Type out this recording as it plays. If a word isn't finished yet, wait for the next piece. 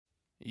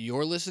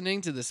You're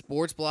listening to the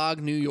Sports Blog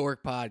New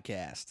York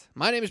podcast.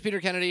 My name is Peter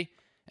Kennedy,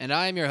 and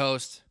I am your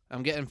host.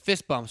 I'm getting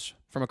fist bumps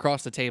from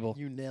across the table.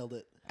 You nailed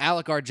it.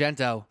 Alec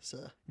Argento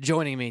So,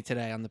 joining me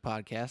today on the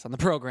podcast, on the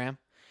program.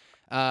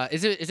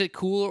 Is it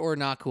cool or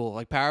not cool?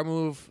 Like power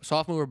move,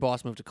 soft move, or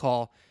boss move to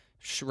call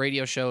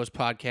radio shows,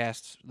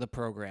 podcasts, the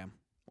program,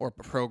 or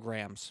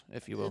programs,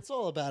 if you will? it's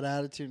all about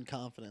attitude and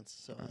confidence.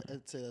 So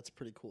I'd say that's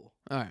pretty cool.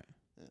 All right.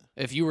 Yeah.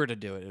 If you were to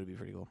do it, it would be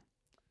pretty cool.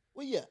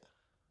 Well, yeah.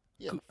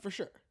 Yeah, Cool. for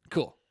sure.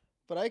 Cool.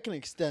 But I can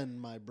extend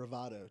my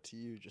bravado to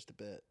you just a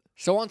bit.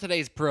 So on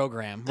today's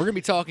program, we're going to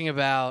be talking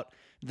about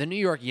the New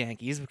York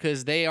Yankees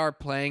because they are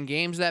playing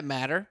games that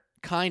matter,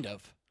 kind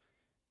of,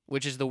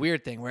 which is the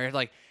weird thing where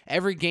like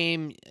every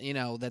game,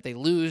 that they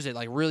lose, it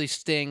like really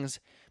stings.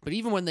 But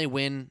even when they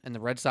win and the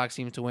Red Sox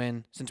seem to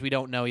win, since we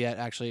don't know yet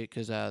actually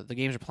because the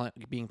games are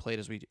being played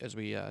as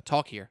we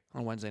talk here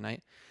on Wednesday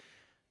night,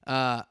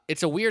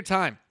 it's a weird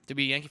time to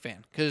be a Yankee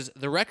fan because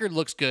the record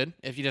looks good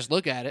if you just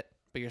look at it,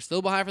 but you're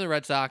still behind for the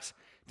Red Sox.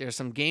 There's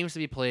some games to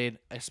be played,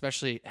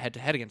 especially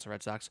head-to-head against the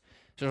Red Sox.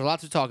 So there's a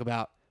lot to talk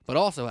about. But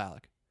also,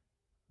 Alec,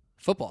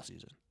 football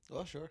season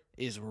Oh, sure.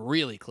 is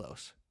really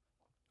close.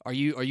 Are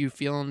you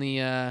feeling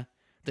the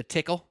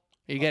tickle?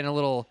 Are you getting a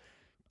little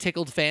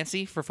tickled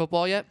fancy for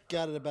football yet?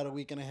 Got it about a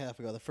week and a half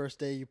ago. The first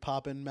day you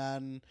pop in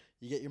Madden,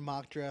 you get your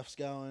mock drafts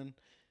going.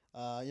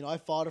 I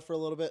fought it for a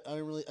little bit.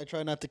 I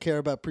try not to care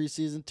about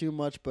preseason too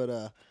much,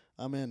 but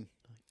I'm in.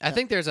 I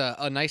think there's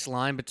a nice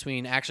line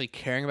between actually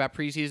caring about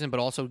preseason but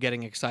also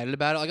getting excited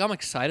about it. Like, I'm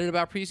excited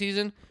about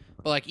preseason,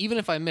 but like even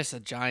if I miss a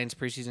Giants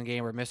preseason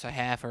game or miss a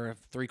half or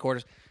three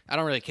quarters, I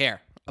don't really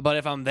care. But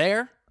if I'm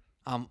there,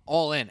 I'm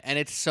all in. And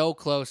it's so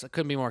close. I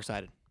couldn't be more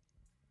excited.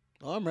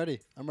 Oh, I'm ready.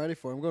 I'm ready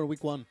for it. I'm going to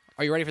week one.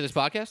 Are you ready for this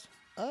podcast?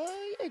 Yeah,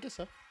 I guess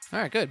so. All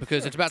right, good,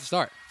 because Sure. it's about to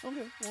start.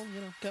 Okay. Well,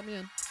 got me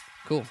in.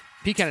 Cool.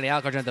 Pete Kennedy,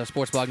 Alec Argento,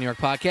 Sports Blog New York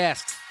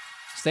podcast.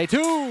 Stay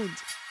tuned.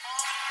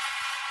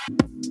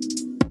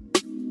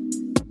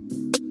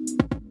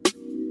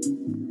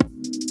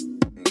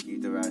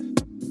 Keep the rest.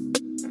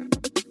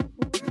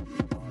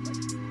 All I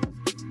do is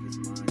get this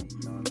money.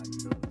 All I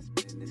do is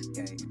spin this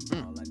cake.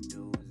 All I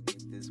do is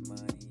get this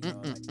money.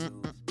 All I do is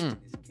spin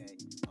this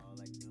cake. All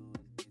I do is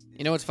get this.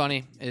 You know what's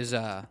funny is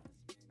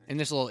in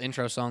this little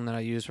intro song that I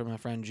use for my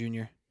friend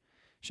Junior.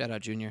 Shout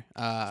out Junior.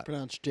 It's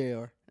pronounced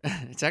JR.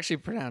 It's actually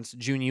pronounced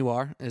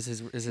Junior is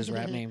his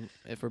rap name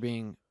if we're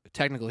being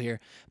technical here.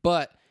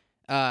 But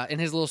in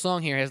his little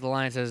song here, he has the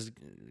line that says,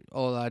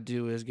 "All I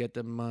do is get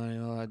the money.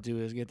 All I do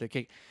is get the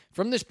cake."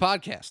 From this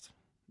podcast,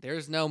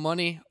 there's no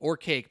money or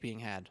cake being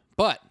had.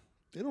 But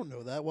They don't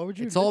know that. Why would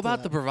you? it's all admit to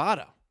about the that?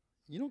 bravado.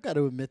 You don't got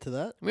to admit to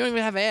that. We don't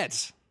even have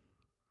ads.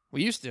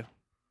 We used to.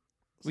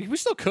 We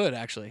still could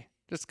actually.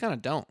 Just kind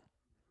of don't.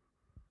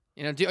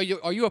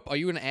 Are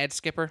you an ad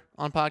skipper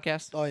on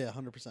podcasts? Oh yeah,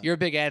 100%. You're a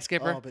big ad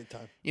skipper. Oh, big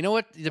time. You know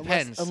what? It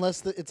depends.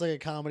 Unless it's like a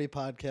comedy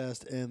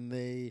podcast and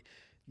they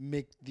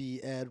make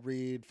the ad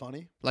read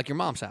funny. Like your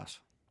mom's house.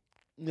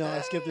 No,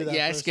 I skip through that.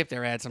 Yeah, I first. skip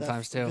their ads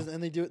sometimes too.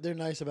 And they do it. They're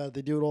nice about it.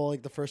 They do it all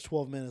like the first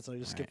 12 minutes, and I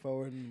just skip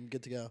forward and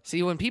get to go.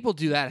 See, when people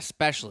do that,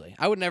 especially,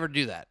 I would never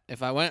do that.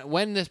 If I went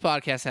when this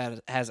podcast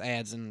has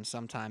ads in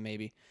some time,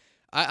 maybe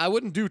I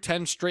wouldn't do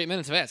 10 straight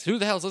minutes of ads. Who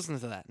the hell's listening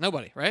to that?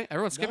 Nobody, right?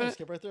 Everyone's skipping No, it.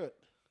 skip right through it.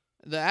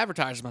 The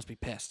advertisers must be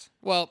pissed.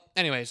 Well,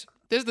 anyways,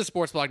 this is the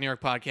Sports Blog New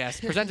York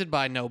podcast, presented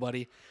by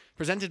nobody,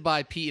 presented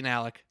by Pete and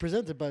Alec.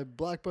 Presented by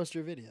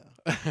Blockbuster Video.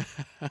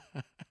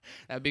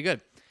 That'd be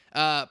good.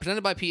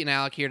 Presented by Pete and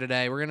Alec here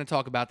today. We're going to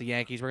talk about the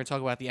Yankees. We're going to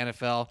talk about the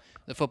NFL,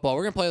 the football.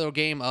 We're going to play a little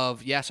game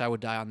of Yes, I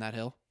Would Die on That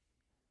Hill.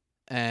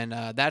 And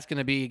that's going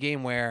to be a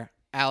game where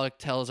Alec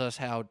tells us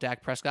how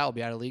Dak Prescott will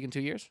be out of the league in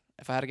 2 years,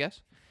 if I had to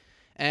guess.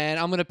 And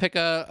I'm going to pick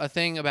a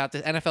thing about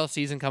the NFL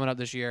season coming up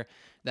this year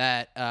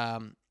that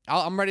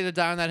I'm ready to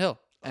die on that hill.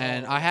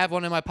 And I have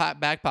one in my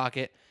back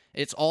pocket.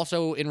 It's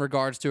also in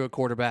regards to a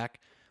quarterback,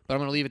 but I'm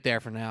going to leave it there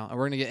for now. And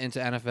we're going to get into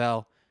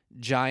NFL,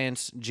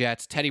 Giants,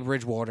 Jets. Teddy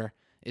Bridgewater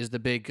is the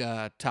big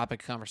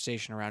topic of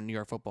conversation around New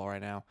York football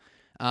right now.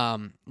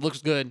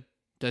 Looks good.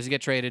 Does he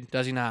get traded?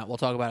 Does he not? We'll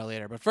talk about it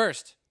later. But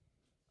first,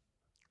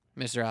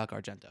 Mr. Alec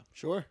Argento.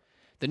 Sure.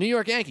 The New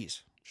York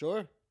Yankees.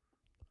 Sure.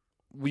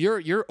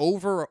 Your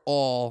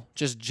overall,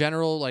 just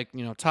general,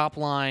 top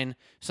line.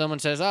 Someone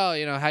says,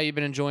 "Oh, how you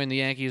been enjoying the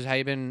Yankees?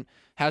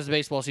 How's the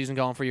baseball season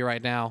going for you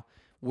right now?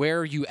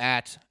 Where are you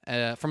at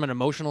from an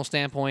emotional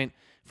standpoint,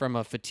 from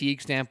a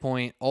fatigue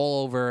standpoint,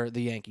 all over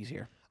the Yankees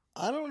here?"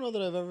 I don't know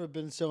that I've ever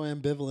been so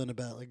ambivalent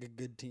about like a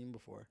good team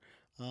before.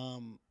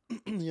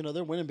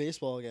 They're winning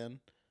baseball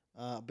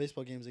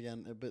games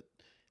again. But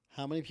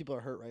how many people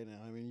are hurt right now?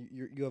 I mean,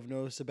 you have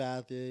no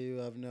Sabathia, you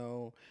have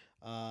no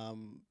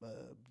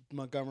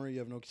Montgomery, you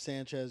have no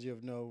Sanchez, you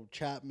have no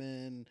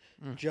Chapman,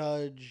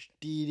 Judge,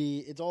 Didi.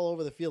 It's all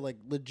over the field. Like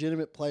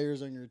legitimate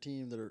players on your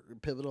team that are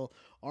pivotal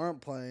aren't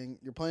playing.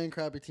 You're playing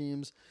crappy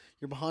teams.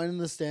 You're behind in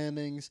the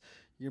standings.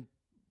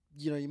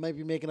 You might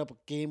be making up a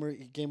game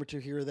or two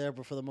here or there,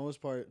 but for the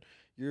most part,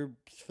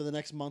 for the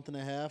next month and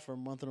a half or a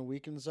month and a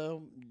week and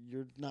so,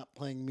 you're not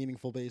playing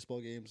meaningful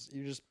baseball games.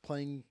 You're just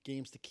playing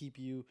games to keep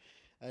you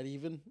at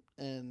even,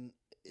 and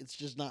it's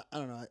just not. I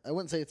don't know. I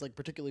wouldn't say it's like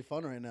particularly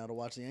fun right now to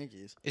watch the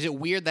Yankees. Is it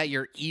weird that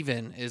you're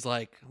even is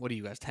like, what are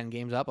you guys, 10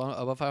 games up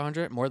above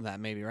 500? More than that,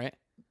 maybe, right?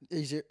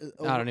 Is it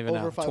I don't even know.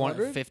 over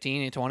 500?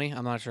 15, 20?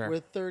 I'm not sure.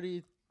 With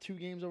 32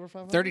 games over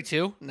 500.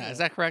 32? No, is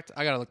that correct?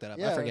 I got to look that up.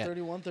 Yeah, I forget.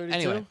 31, 32.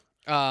 Anyway,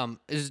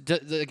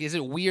 is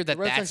it weird the that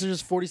Red that's Sox are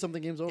just 40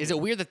 something games over. is it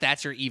weird that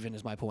that's your even?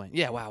 Is my point.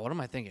 Yeah. Wow. What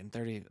am I thinking?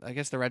 30. I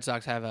guess the Red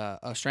Sox have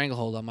a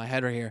stranglehold on my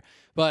head right here.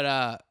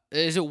 But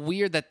is it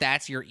weird that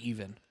that's your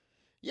even?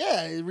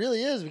 Yeah, it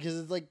really is because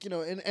it's like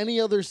in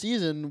any other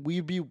season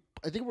we'd be.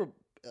 I think we're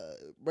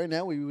right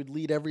now we would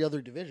lead every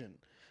other division.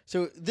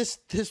 So this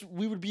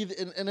we would be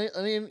in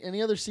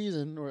any other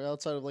season or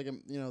outside of like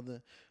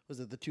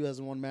the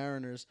 2001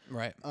 Mariners.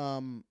 Right.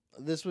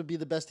 This would be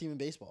the best team in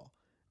baseball.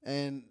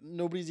 And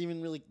nobody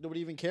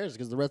even cares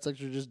because the Red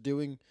Sox are just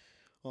doing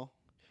well.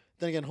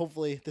 Then again,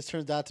 hopefully this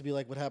turns out to be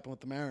like what happened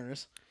with the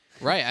Mariners.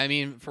 Right. I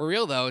mean, for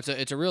real though,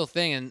 it's a real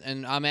thing,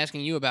 and I'm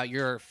asking you about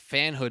your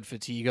fanhood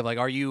fatigue of like,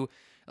 are you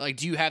like,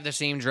 do you have the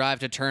same drive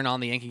to turn on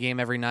the Yankee game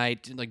every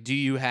night? Like, do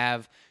you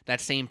have that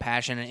same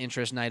passion and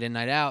interest night in,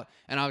 night out?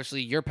 And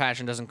obviously, your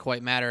passion doesn't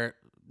quite matter.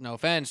 No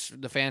offense,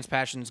 the fans'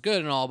 passion is good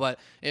and all, but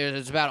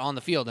it's about on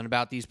the field and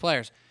about these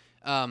players.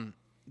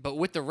 But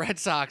with the Red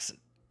Sox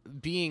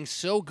being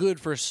so good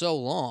for so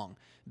long,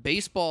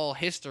 baseball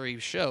history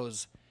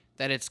shows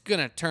that it's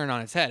gonna turn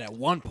on its head at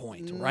one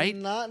point, right?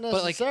 Not But,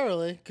 like,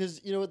 necessarily,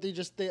 because you know what they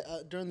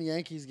during the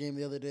Yankees game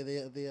the other day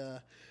they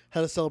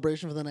had a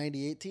celebration for the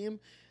 '98 team,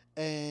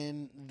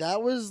 and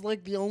that was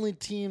like the only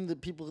team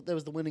that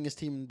was the winningest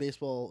team in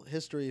baseball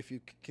history if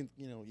you can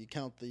you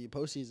count the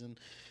postseason.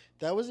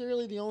 That was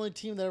really the only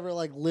team that ever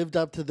like lived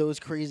up to those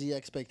crazy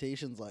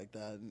expectations like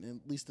that,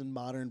 at least in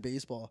modern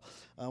baseball.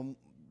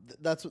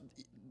 That's what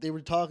they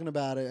were talking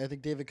about it. I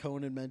think David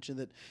Cohen had mentioned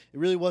that it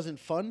really wasn't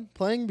fun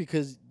playing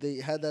because they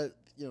had that,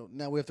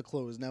 now we have to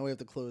close, now we have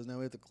to close, now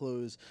we have to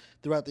close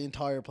throughout the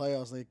entire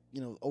playoffs. They,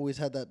 always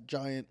had that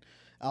giant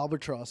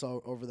albatross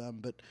over them.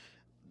 But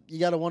you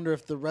got to wonder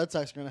if the Red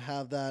Sox are going to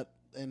have that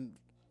and,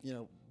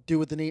 do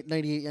what the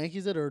 98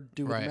 Yankees did or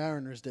do what Right. the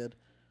Mariners did.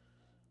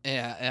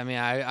 Yeah, I mean,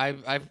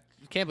 I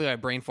can't believe I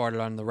brain farted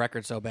on the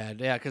record so bad.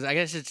 Yeah, because I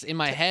guess it's in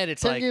my head.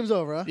 It's 10 like games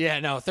over, huh? Yeah,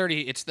 no,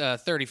 30. It's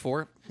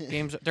 34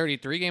 games,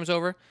 33 games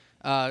over,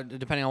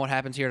 depending on what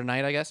happens here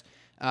tonight, I guess.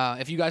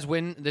 If you guys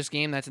win this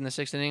game, that's in the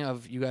sixth inning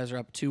of you guys are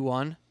up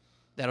 2-1.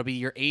 That'll be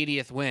your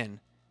 80th win,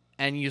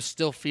 and you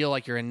still feel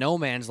like you're in no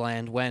man's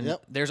land when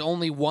Yep. there's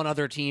only one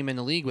other team in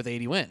the league with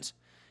 80 wins.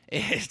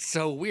 It's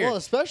so weird. Well,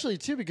 especially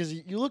too because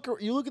you look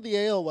at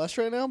the AL West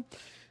right now.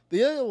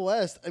 The AL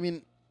West, I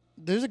mean,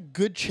 there's a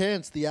good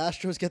chance the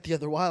Astros get the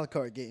other wild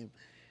card game.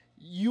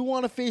 You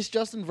want to face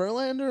Justin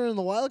Verlander in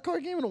the wild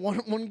card game in a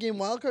one game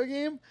wild card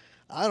game?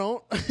 I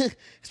don't.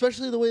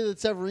 Especially the way that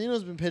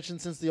Severino's been pitching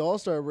since the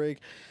All-Star break.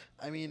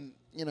 I mean,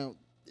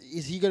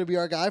 is he going to be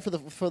our guy for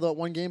the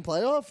one game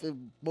playoff?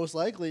 Most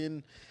likely,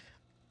 and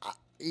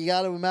you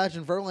got to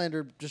imagine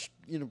Verlander just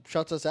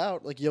shuts us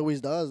out like he always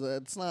does.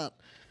 That's not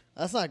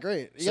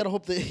great. You got to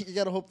hope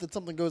that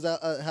something goes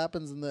out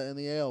happens in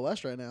the AL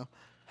West right now.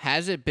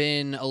 Has it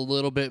been a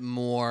little bit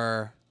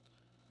more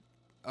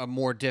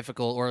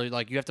difficult, or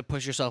like you have to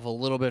push yourself a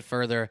little bit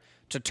further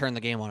to turn the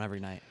game on every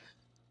night?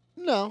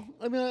 No,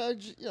 I mean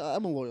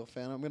I'm a loyal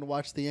fan. I'm going to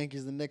watch the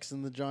Yankees, the Knicks,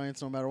 and the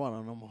Giants no matter what.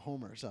 I'm a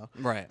homer, so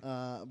Right.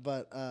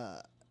 But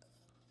I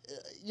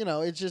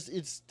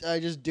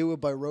just do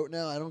it by rote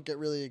now. I don't get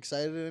really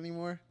excited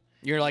anymore.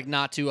 You're like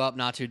not too up,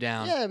 not too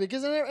down. Yeah,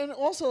 because and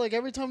also like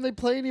every time they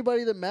play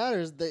anybody that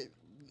matters, they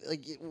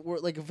like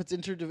if it's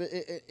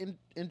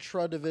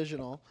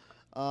intra-divisional,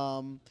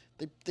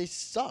 they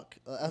suck.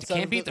 They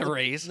can't beat the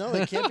Rays. No,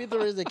 they can't beat the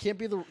Rays. They can't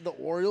beat the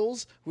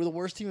Orioles, who are the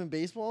worst team in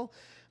baseball.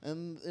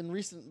 And in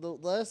the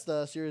last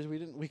series,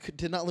 we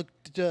did not look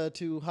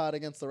too hot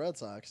against the Red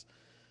Sox.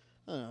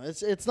 I don't know.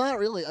 It's not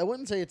really. I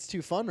wouldn't say it's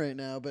too fun right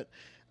now, but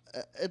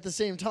at the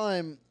same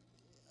time,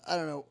 I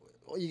don't know.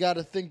 You got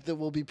to think that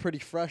we'll be pretty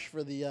fresh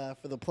for the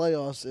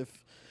playoffs if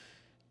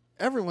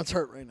everyone's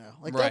hurt right now.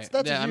 Like Right.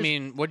 that's yeah, I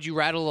mean, would you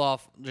rattle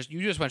off?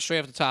 You just went straight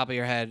off the top of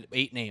your head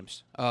 8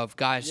 names of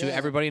guys who Yeah.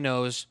 everybody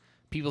knows,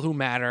 people who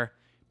matter.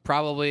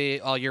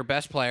 Probably your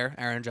best player,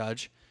 Aaron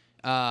Judge.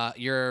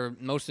 Your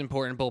most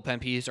important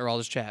bullpen piece,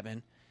 Aroldis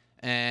Chapman,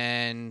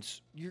 and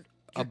your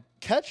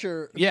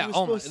catcher. yeah, who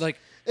oh my, was like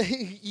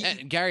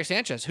and Gary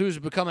Sanchez, who's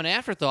become an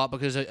afterthought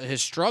because of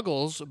his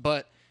struggles,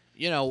 but.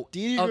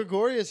 Didi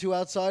Gregorius, who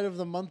outside of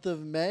the month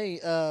of May,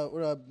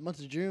 or month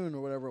of June, or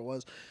whatever it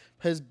was,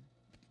 has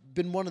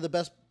been one of the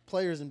best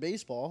players in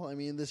baseball. I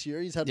mean, this year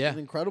he's had an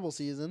incredible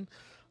season.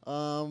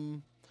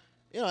 And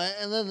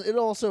then it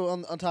also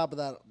on top of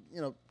that,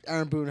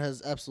 Aaron Boone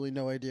has absolutely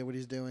no idea what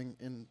he's doing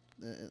in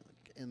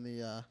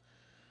the.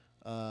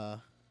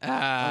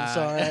 I'm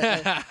sorry.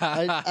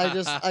 I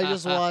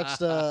just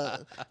watched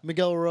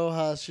Miguel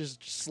Rojas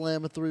just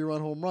slam a 3-run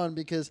home run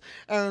because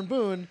Aaron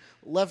Boone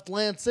left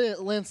Lance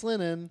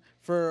Lynn in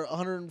for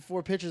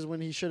 104 pitches when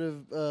he should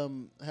have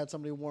had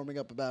somebody warming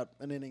up about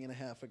an inning and a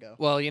half ago.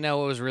 Well,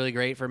 what was really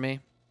great for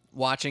me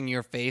watching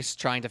your face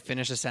trying to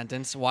finish a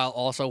sentence while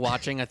also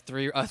watching a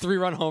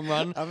three-run home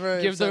run I'm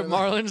very give the upset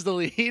about- Marlins the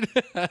lead.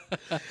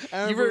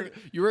 remember-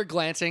 you were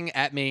glancing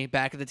at me,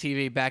 back at the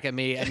TV, back at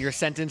me, and your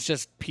sentence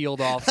just peeled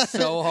off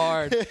so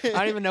hard. I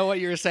don't even know what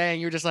you were saying.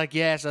 You were just like,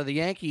 yeah, so the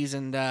Yankees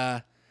and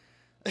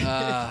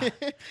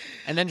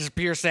then just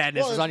pure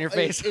sadness was on your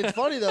face. It's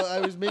funny though.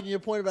 I was making a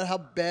point about how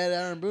bad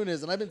Aaron Boone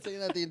is, and I've been saying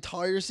that the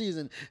entire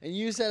season. And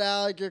you said,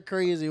 "Alec, you're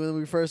crazy" when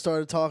we first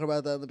started talking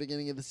about that in the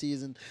beginning of the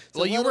season.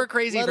 So well, you let were him-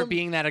 crazy let for him-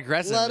 being that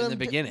aggressive let in the him-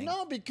 beginning.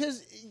 No,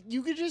 because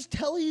you could just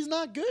tell he's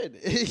not good.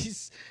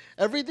 He's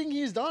everything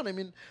he's done. I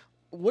mean,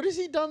 what has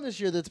he done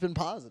this year that's been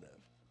positive?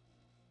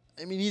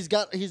 I mean, he's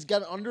got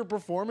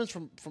underperformance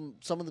from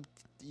some of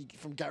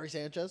from Gary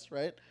Sanchez,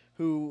 right?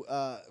 Who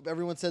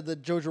everyone said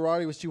that Joe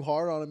Girardi was too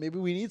hard on him. Maybe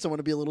we need someone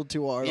to be a little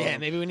too hard on Yeah,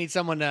 him. maybe we need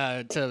someone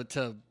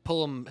to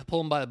pull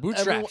him by the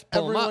bootstraps.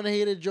 Everyone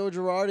hated Joe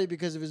Girardi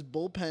because of his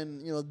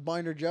bullpen,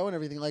 Binder Joe and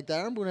everything like that.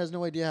 Aaron Boone has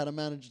no idea how to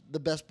manage the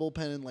best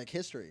bullpen in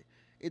history.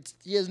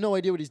 He has no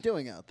idea what he's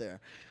doing out there.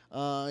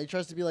 He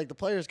tries to be like the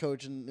players'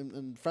 coach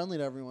and friendly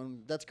to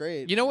everyone. That's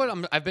great. You know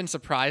what? I've been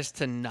surprised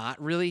to not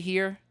really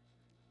hear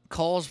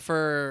calls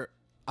for.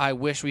 I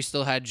wish we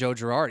still had Joe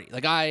Girardi.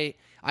 Like I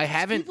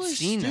haven't People are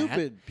seen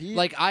stupid, that. Pete.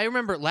 Like I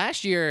remember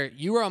last year,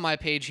 you were on my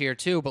page here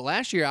too. But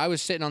last year, I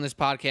was sitting on this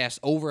podcast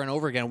over and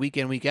over again, week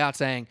in, week out,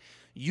 saying,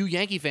 "You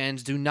Yankee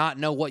fans do not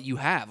know what you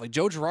have. Like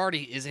Joe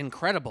Girardi is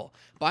incredible.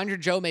 Binder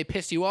Joe may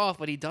piss you off,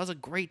 but he does a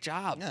great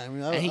job. Yeah, I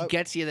mean, and he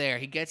gets you there.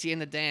 He gets you in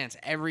the dance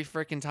every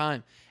freaking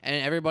time.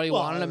 And everybody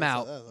wanted him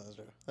out. That's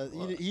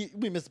true.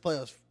 We missed the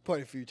playoffs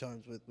quite a few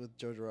times with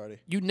Joe Girardi.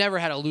 You never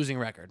had a losing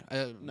record.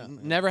 No.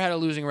 Never had a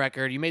losing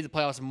record. You made the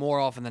playoffs more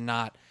often than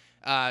not.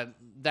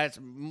 That's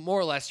more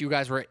or less you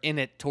guys were in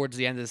it towards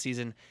the end of the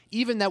season.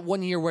 Even that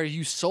one year where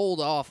you sold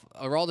off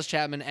Aroldis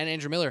Chapman and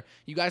Andrew Miller,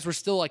 you guys were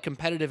still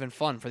competitive and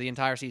fun for the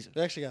entire season, It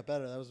actually got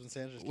better. That was when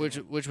Sanchez came which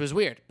in. was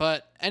weird.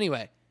 But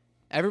anyway,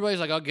 everybody's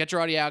like, "Oh, get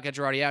Girardi out, get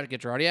Girardi out,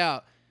 get Girardi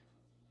out."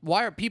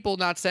 Why are people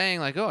not saying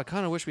like, "Oh, I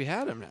kind of wish we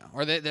had him now"?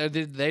 Or did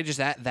they just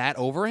that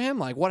over him?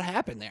 Like, what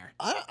happened there?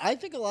 I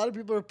think a lot of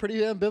people are pretty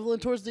ambivalent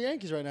towards the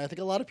Yankees right now. I think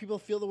a lot of people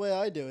feel the way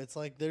I do. It's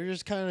like they're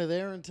just kind of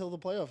there until the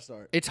playoffs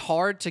start. It's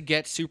hard to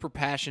get super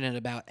passionate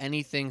about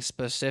anything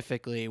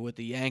specifically with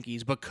the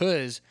Yankees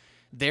because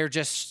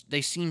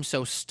they seem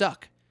so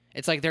stuck.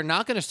 It's like they're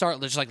not going to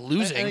start just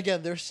losing. And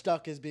again, they're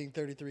stuck as being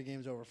 33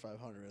 games over 500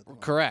 at the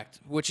moment. Correct,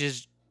 which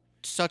is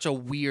such a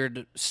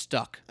weird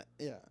stuck.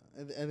 Yeah,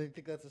 and I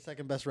think that's the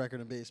second best record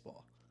in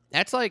baseball.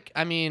 That's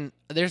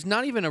there's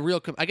not even a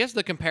real. I guess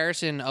the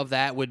comparison of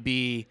that would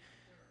be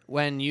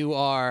when you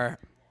are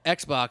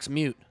Xbox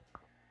mute.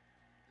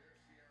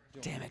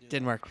 Damn it,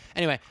 didn't work.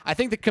 Anyway, I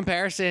think the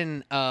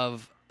comparison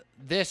of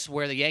this,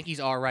 where the Yankees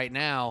are right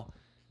now,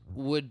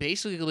 would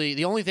basically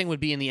the only thing would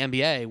be in the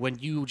NBA when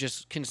you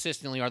just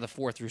consistently are the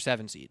 4 through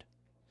 7 seed.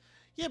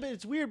 Yeah, but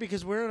it's weird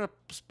because we're in a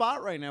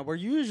spot right now where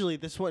usually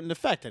this wouldn't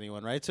affect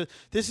anyone, right? So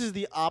this is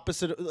the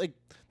opposite.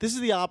 This is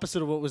the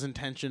opposite of what was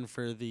intention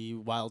for the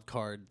wild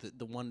card,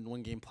 the one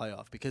game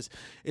playoff, because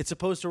it's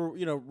supposed to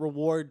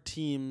reward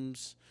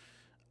teams,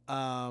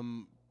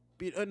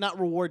 not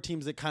reward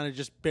teams that kind of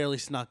just barely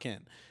snuck in,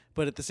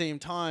 but at the same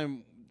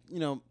time,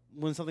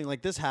 when something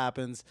like this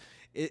happens,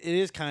 it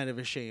is kind of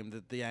a shame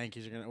that the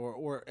Yankees are going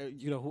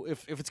to,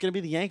 if it's going to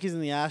be the Yankees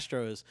and the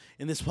Astros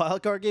in this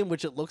wild card game,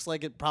 which it looks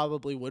like it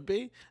probably would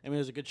be. I mean,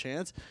 there's a good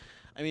chance.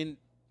 I mean,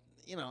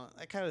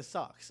 that kind of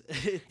sucks.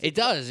 It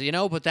does,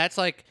 but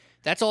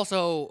that's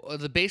also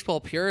the baseball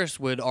purist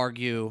would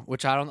argue,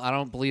 which I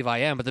don't believe I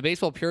am, but the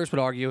baseball purist would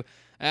argue,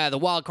 the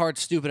wild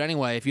card's stupid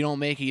anyway. If you don't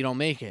make it, you don't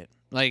make it.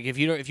 Like if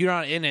you're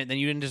not in it, then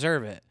you didn't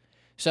deserve it.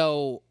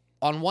 So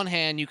on one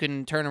hand, you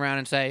can turn around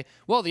and say,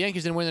 well, the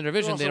Yankees didn't win the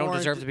division. They don't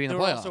deserve to be in the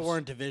playoffs. There also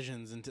weren't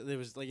divisions. And there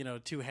was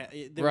two.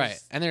 Right.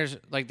 And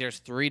there's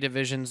 3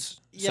 divisions.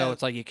 Yeah. So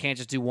it's like you can't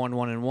just do 1,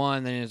 1, and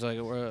 1. Then it's like,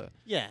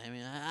 yeah. I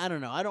mean, I don't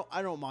know.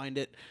 I don't mind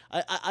it.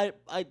 I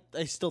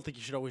still think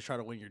you should always try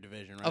to win your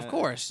division. Right? Of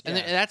course. And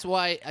that's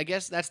why I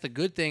guess that's the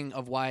good thing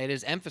of why it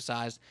is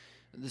emphasized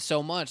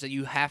so much that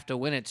you have to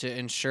win it to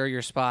ensure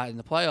your spot in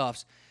the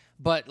playoffs.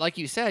 But like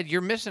you said, you're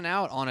missing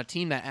out on a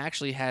team that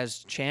actually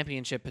has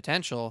championship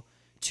potential.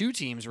 2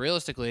 teams,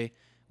 realistically,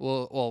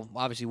 well,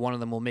 obviously one of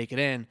them will make it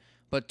in,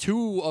 but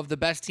 2 of the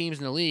best teams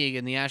in the league,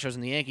 in the Astros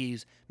and the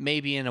Yankees, may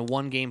be in a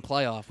 1-game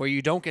playoff where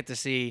you don't get to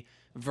see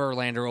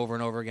Verlander over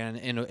and over again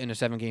in a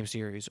 7-game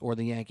series or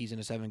the Yankees in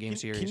a 7-game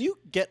series. Can you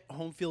get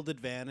home field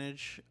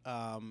advantage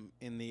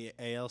in the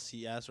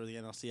ALCS or the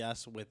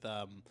NLCS with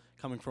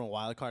coming from a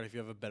wild card if you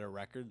have a better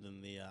record than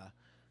the?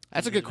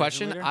 That's a the good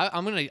division question.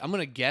 leader? I'm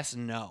gonna guess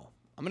no.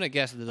 I'm gonna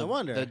guess I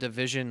wonder. the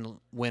division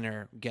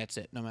winner gets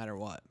it no matter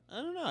what. I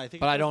don't know. I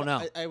think, But it I goes don't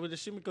by- know. I would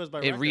assume it goes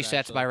by. It record, resets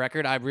actually. by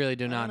record. I really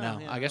do I not don't know.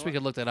 know. Yeah, I guess I we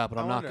could look that up, but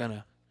I I'm not wonder.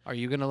 gonna. Are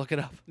you gonna look it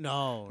up?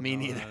 No, Me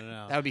no, neither.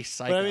 No. That would be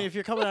psycho. But I mean, if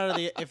you're coming out of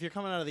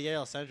the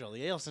AL Central,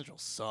 the AL Central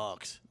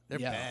sucks.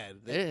 They're Yeah. bad.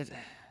 It is.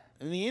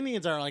 And the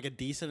Indians are like a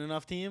decent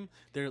enough team.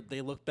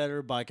 They look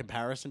better by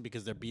comparison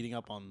because they're beating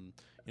up on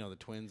the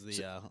Twins, the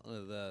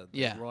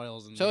Yeah.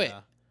 Royals, and So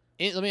the,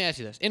 Let me ask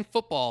you this: in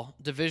football,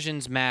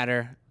 divisions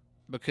matter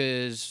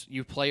because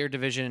you play your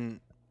division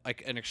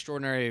like an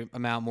extraordinary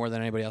amount more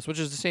than anybody else, which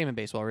is the same in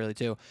baseball, really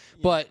too.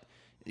 But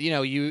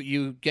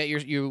you get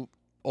you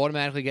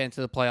automatically get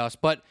into the playoffs,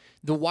 but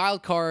the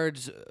wild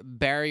cards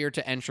barrier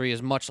to entry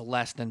is much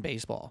less than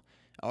baseball.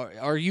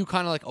 Are you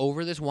kind of like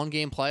over this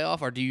 1-game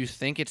playoff, or do you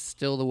think it's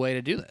still the way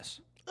to do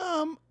this?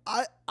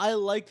 I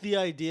like the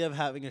idea of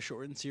having a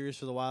shortened series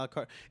for the wild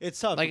card. It's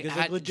tough Like,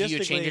 because do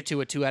you change it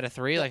to a 2 out of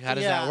 3? Like, how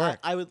does that work?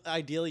 I would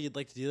ideally you'd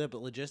like to do that,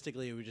 but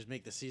logistically it would just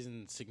make the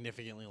season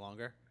significantly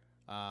longer.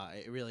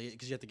 It really,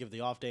 because you have to give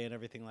the off day and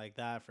everything like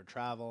that for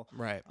travel.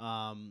 Right.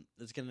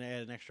 It's going to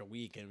add an extra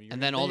week,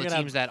 And then all the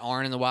teams that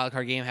aren't in the wild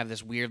card game have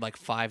this weird like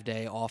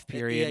 5-day off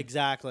period. Yeah,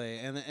 exactly.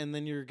 And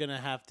then you're gonna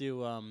have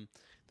to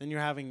then you're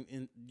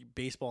having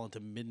baseball into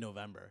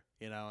mid-November,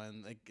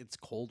 and like it's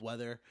cold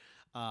weather.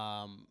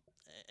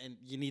 And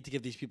you need to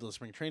give these people the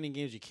spring training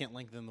games. You can't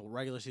lengthen the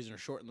regular season or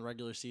shorten the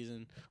regular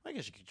season. I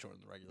guess you could shorten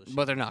the regular season.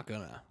 But they're not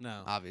gonna.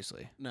 No.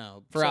 Obviously.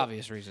 No. For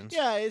obvious reasons.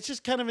 Yeah, it's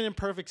just kind of an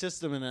imperfect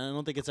system, and I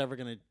don't think it's ever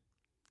going to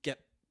get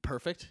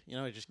perfect.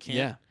 It just can't.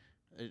 Yeah.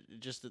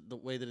 Just the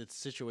way that it's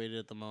situated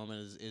at the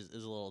moment is a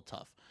little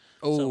tough.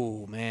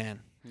 Oh, man.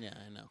 Yeah,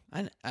 I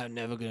know. I'm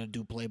never going to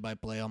do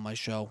play-by-play on my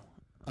show.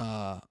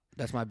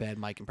 That's my bad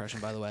mic impression,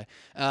 by the way.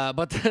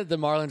 But the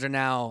Marlins are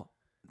now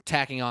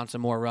tacking on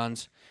some more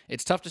runs.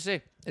 It's tough to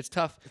see. It's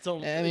tough.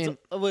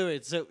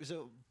 Wait.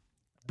 So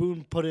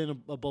Boone put in a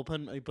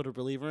bullpen. He put a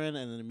reliever in,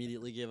 and then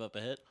immediately gave up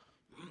a hit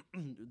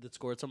that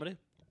scored somebody.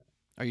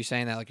 Are you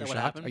saying that like you're what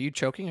shocked? happened? Are you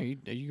choking?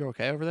 Are you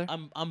okay over there?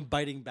 I'm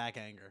biting back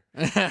anger.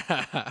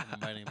 I'm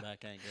biting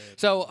back anger.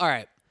 So, all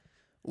right.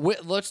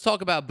 Let's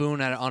talk about Boone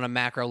on a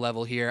macro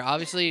level here.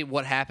 Obviously,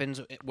 what happens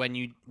when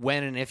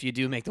and if you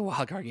do make the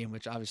wild card game,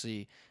 which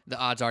obviously the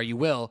odds are you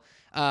will.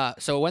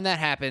 So when that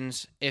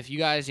happens, if you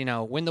guys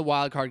win the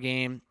wild card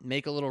game,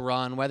 make a little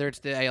run, whether it's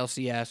the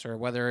ALCS or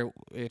whether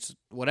it's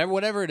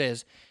whatever it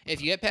is,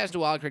 if you get past the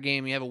wild card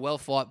game, you have a well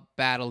fought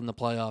battle in the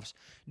playoffs.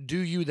 Do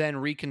you then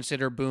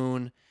reconsider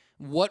Boone?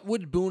 What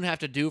would Boone have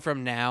to do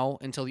from now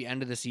until the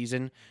end of the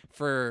season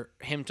for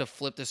him to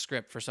flip the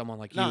script for someone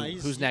like you,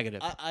 who's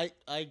negative?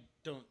 I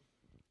don't.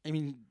 I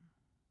mean,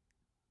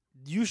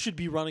 you should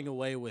be running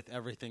away with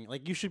everything.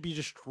 Like, you should be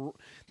just.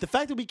 The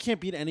fact that we can't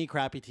beat any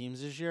crappy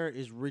teams this year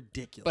is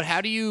ridiculous. But how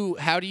do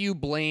you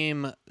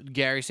blame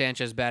Gary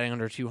Sanchez batting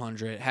under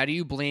 200? How do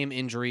you blame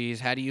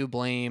injuries? How do you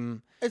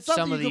blame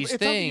some of these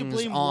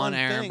things on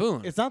Aaron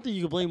Boone? It's not that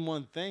you can blame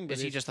one thing, but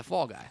is he just a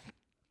fall guy?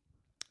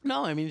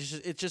 No, I mean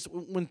it's just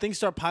when things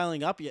start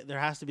piling up, there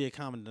has to be a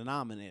common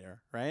denominator,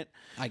 right?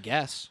 I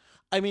guess.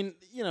 I mean,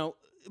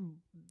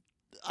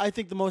 I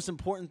think the most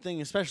important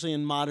thing, especially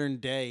in modern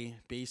day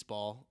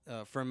baseball,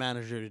 for a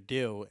manager to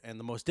do, and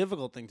the most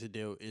difficult thing to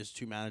do, is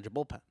to manage a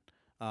bullpen.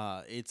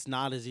 It's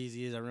not as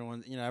easy as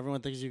everyone.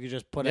 Everyone thinks you could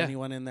just put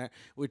anyone in there,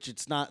 which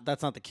it's not.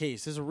 That's not the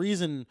case. There's a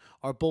reason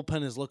our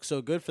bullpen has looked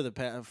so good for the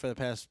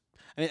past.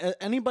 I mean,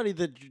 anybody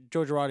that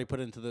Joe Girardi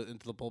put into the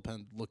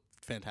bullpen looked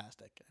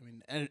fantastic. I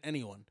mean,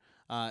 anyone.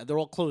 They're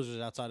all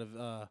closers outside of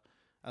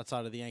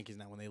the Yankees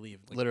now when they leave.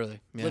 Like,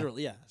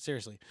 literally, yeah,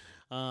 seriously.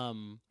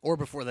 Or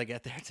before they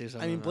get there too.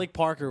 I mean, Blake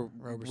Parker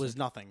was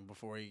nothing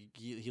before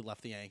he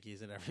left the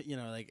Yankees and everything.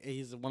 Like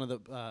he's one of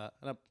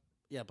the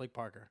Blake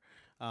Parker,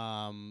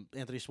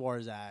 Anthony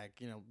Swarzak,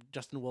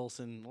 Justin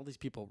Wilson, all these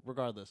people.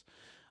 Regardless,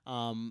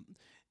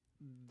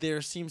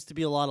 there seems to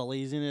be a lot of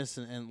laziness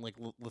and like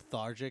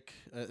lethargy,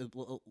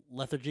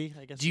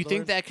 I guess. Do you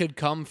think that could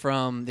come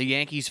from the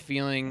Yankees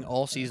feeling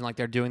all season like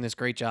they're doing this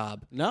great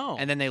job? No.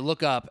 And then they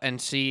look up and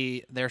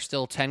see they're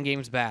still 10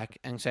 games back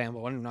and saying,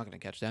 well, I'm not going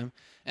to catch them.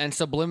 And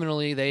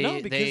subliminally, they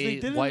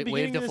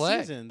waved the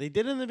flag. They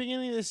did it in the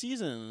beginning of the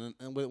season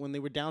when they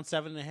were down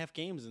 7.5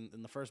 games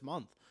in the first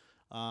month.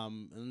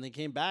 And they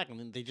came back,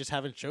 and they just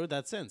haven't showed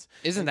that since.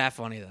 Isn't that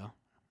funny, though?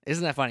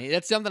 Isn't that funny?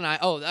 That's something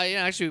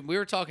actually, we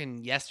were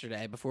talking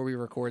yesterday before we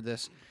record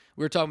this.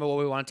 We were talking about what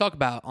we want to talk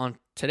about on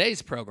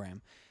today's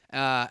program.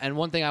 And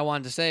one thing I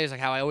wanted to say is like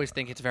how I always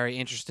think it's very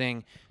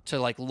interesting to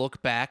like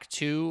look back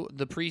to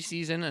the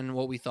preseason and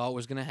what we thought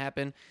was going to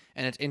happen.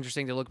 And it's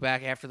interesting to look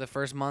back after the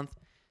first month.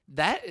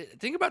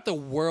 Think about the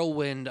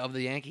whirlwind of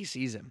the Yankee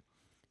season.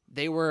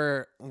 They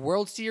were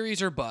World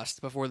Series or bust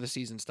before the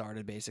season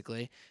started,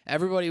 basically.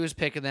 Everybody was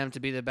picking them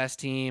to be the best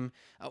team.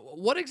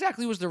 What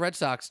exactly was the Red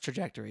Sox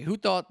trajectory?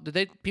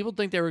 People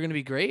think they were going to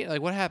be great? Like,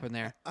 what happened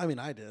there? I mean,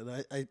 I did.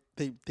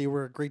 They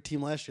were a great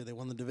team last year. They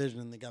won the division,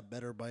 and they got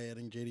better by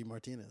adding J.D.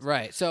 Martinez.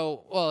 Right.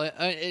 So,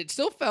 it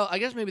still felt, I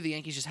guess maybe the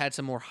Yankees just had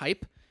some more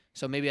hype.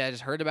 So maybe I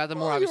just heard about them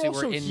more. Obviously,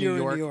 we're in New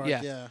York.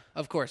 Yeah,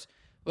 of course.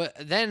 But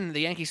then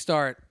the Yankees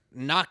start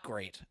not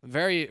great.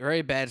 Very,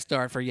 very bad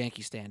start for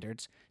Yankee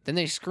standards. Then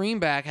they scream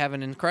back, have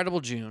an incredible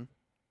June,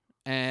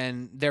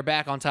 and they're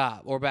back on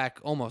top, or back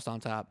almost on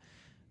top.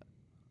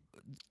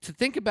 To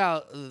think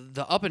about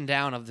the up and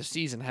down of the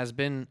season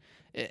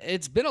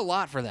it's been a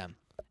lot for them.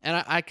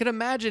 And I could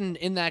imagine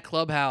in that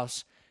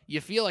clubhouse you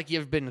feel like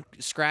you've been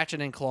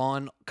scratching and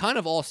clawing kind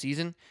of all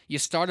season. You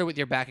started with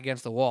your back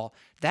against the wall.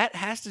 That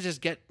has to just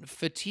get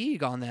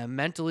fatigue on them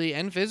mentally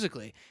and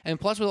physically. And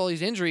plus with all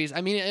these injuries,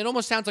 I mean, it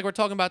almost sounds like we're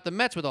talking about the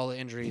Mets with all the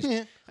injuries.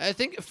 Yeah. I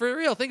think, for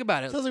real, think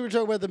about it. Sounds like we're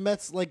talking about the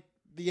Mets like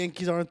the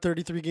Yankees aren't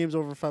 33 games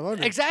over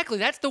 500. Exactly.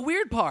 That's the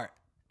weird part.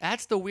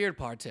 That's the weird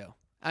part, too.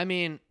 I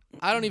mean,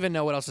 I don't even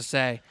know what else to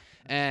say.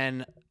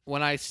 And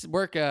when I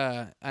work,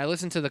 I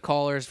listen to the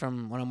callers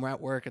from when I'm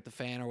at work at the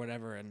Fan or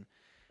whatever, and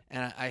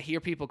I hear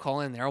people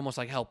call in. They're almost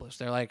like helpless.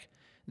 They're like,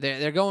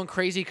 they're going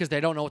crazy because they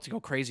don't know what to go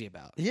crazy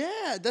about.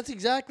 Yeah, that's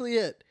exactly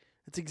it.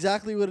 It's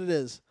exactly what it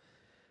is.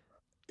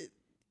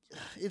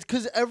 It's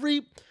because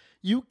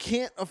you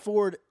can't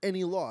afford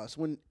any loss.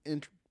 When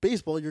in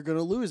baseball, you're going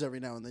to lose every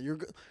now and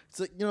then. It's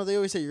like, they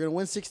always say you're going to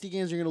win 60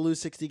 games, you're going to lose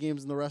 60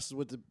 games, and the rest is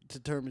what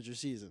determines your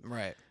season.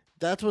 Right.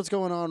 That's what's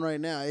going on right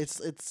now.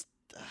 It's.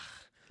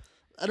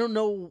 I don't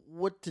know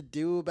what to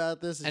do about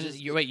this.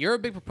 You're a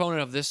big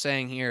proponent of this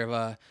saying here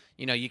of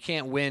you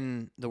can't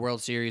win the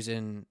World Series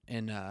in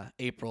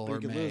April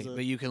or May,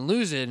 but you can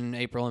lose it in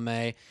April and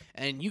May,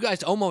 and you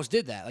guys almost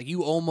did that. Like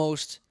you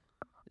almost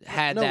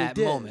had that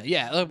moment.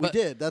 Yeah, we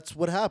did. That's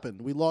what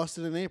happened. We lost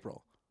it in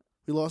April.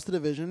 We lost the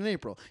division in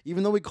April.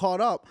 Even though we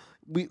caught up,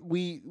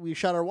 we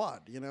shot our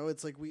wad.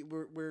 It's like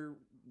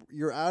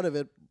you're out of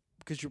it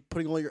because you're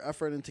putting all your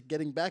effort into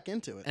getting back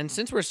into it. And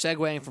since we're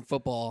segueing from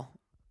football.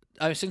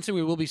 Since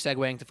we will be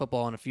segueing to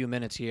football in a few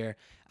minutes here,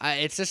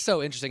 it's just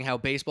so interesting how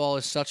baseball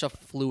is such a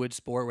fluid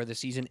sport where the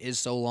season is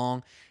so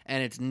long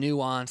and it's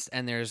nuanced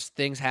and there's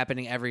things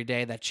happening every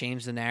day that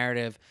change the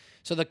narrative.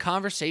 So the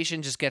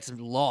conversation just gets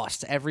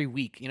lost every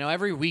week.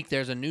 Every week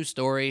there's a new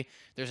story.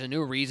 There's a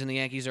new reason the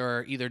Yankees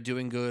are either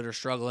doing good or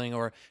struggling,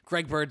 or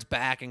Greg Bird's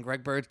back and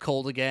Greg Bird's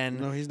cold again.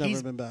 No, he's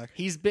never been back.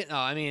 He's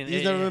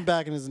never been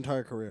back in his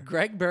entire career.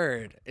 Greg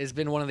Bird has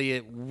been one of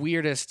the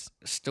weirdest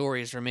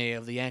stories for me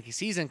of the Yankee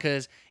season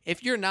because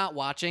if you're not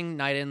watching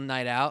night in,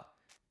 night out,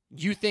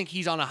 you think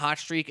he's on a hot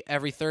streak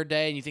every third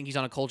day, and you think he's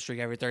on a cold streak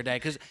every third day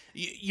because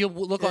you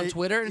look on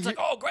Twitter and it's like,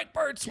 oh, Greg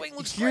Bird's swing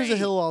looks great. Here's a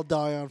hill I'll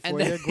die on for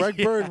you. Greg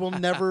Bird will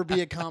never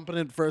be a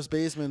competent first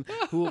baseman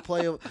who will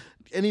play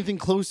anything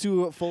close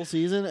to a full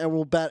season and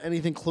will bat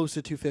anything close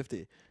to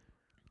 250.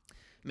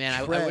 Man,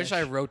 I wish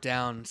I wrote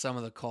down some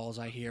of the calls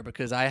I hear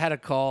because I had a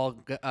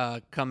call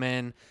come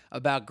in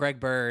about Greg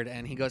Bird,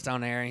 and he goes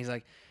down there and he's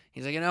like,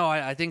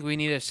 I think we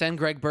need to send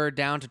Greg Bird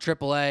down to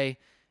AAA.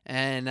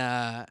 And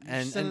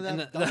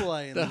double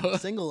A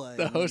and single A.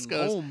 The host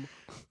goes, home.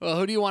 Well,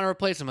 who do you want to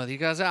replace him with? He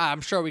goes,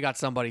 I'm sure we got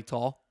somebody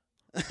tall.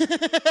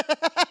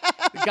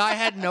 The guy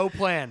had no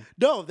plan.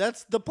 No,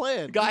 that's the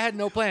plan. The guy had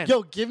no plan.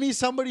 Yo, give me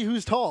somebody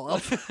who's tall.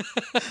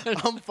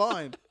 I'm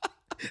fine.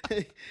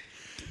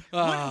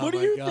 What do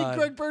you think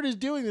Greg Bird is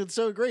doing that's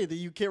so great that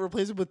you can't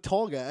replace him with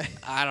tall guy?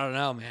 I don't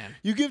know, man.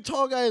 You give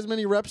tall guy as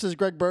many reps as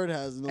Greg Bird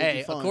has, and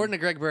hey, according to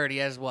Greg Bird, he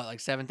has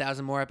like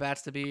 7,000 more at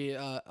bats to be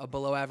a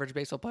below average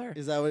baseball player.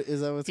 Is that what's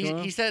going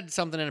on? He said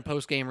something in a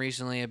post game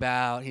recently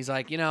about he's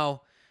like,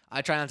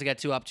 I try not to get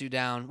too up, too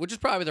down, which is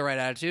probably the right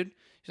attitude.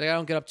 He's like, I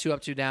don't get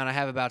up, too down. I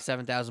have about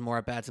 7,000 more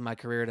at bats in my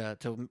career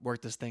to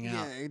work this thing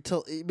out. Yeah,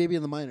 maybe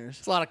in the minors.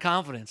 It's a lot of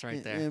confidence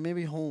right there. Yeah,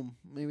 maybe home.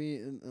 Maybe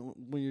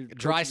when you're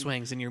dry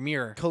swings in your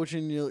mirror,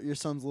 coaching your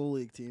son's little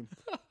league team.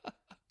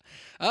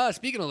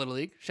 Speaking of Little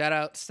League, shout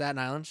out Staten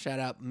Island, shout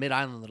out Mid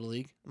Island Little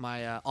League,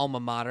 my alma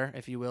mater,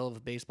 if you will,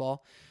 of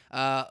baseball.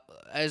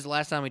 As the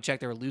last time we checked,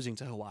 they were losing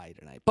to Hawaii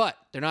tonight, but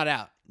they're not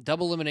out.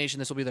 Double elimination.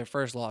 This will be their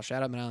first loss.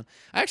 Shout out Mid Island.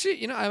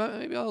 Actually,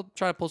 maybe I'll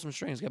try to pull some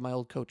strings, get my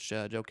old coach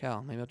Joe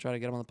Cal. Maybe I'll try to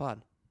get him on the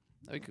pod.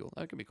 That'd be cool.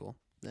 That could be cool.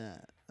 Nah,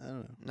 I don't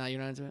know. No, you're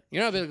not into it.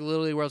 You're not a big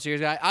Little League World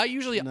Series guy.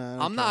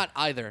 I'm not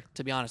either,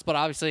 to be honest. But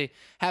obviously,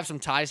 have some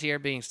ties here.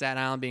 Being Staten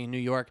Island, being New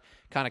York,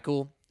 kind of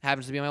cool.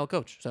 Happens to be my old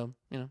coach, so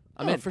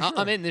I'm in. For sure.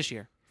 I'm in this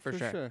year for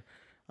sure.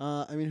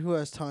 Who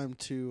has time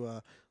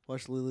to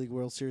watch the Little League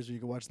World Series when you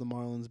can watch the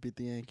Marlins beat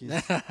the Yankees?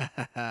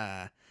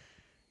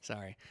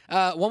 Sorry.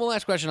 One more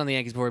last question on the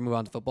Yankees before we move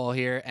on to football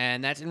here,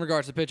 and that's in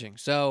regards to pitching.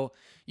 So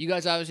you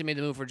guys obviously made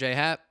the move for J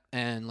Happ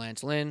and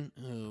Lance Lynn,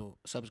 who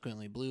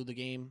subsequently blew the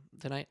game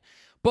tonight.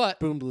 But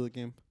Boom blew the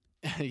game.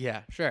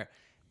 Yeah, sure.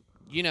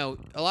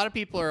 A lot of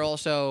people are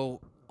also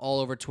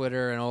all over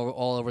Twitter and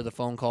all over the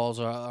phone calls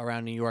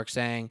around New York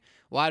saying,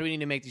 why do we need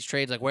to make these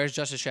trades? Like, where's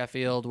Justice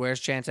Sheffield? Where's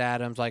Chance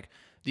Adams? Like,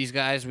 these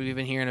guys we've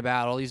been hearing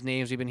about, all these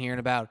names we've been hearing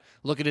about.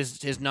 Look at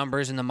his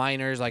numbers in the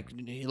minors. Like,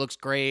 he looks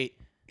great.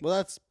 Well,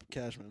 that's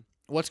Cashman.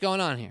 What's going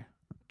on here?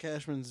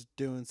 Cashman's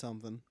doing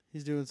something.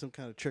 He's doing some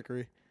kind of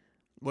trickery.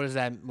 What is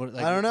that?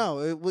 I don't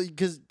know.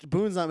 Because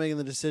Boone's not making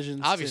the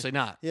decisions. Obviously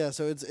not. Yeah,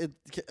 so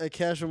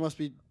Cashman must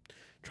be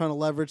trying to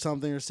leverage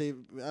something or save.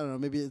 I don't know.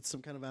 Maybe it's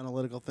some kind of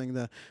analytical thing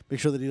to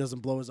make sure that he doesn't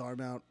blow his arm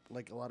out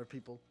like a lot of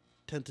people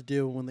tend to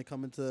do when they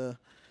come into.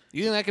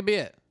 You think that could be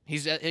it?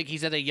 He's at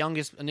a young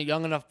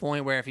enough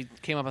point where if he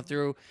came up and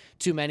threw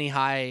too many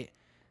high.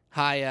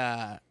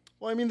 Well,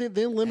 I mean,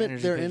 they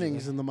limit their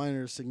innings in the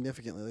minors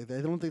significantly. Like,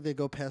 I don't think they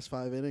go past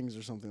 5 innings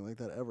or something like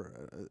that ever.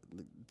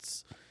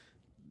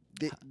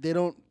 They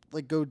don't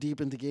like go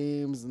deep into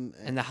games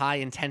And the high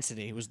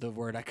intensity was the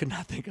word I could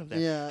not think of there.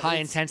 Yeah, High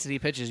it's- intensity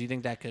pitches. You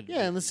think that could?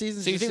 yeah, and the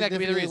season's So you just think that could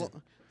be the significantly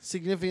reason?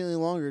 significantly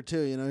longer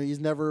too. You know, he's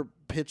never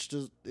pitched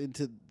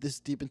into this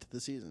deep into the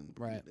season,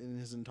 Right. in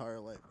his entire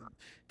life.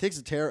 It takes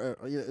a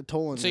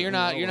toll on. So you you're in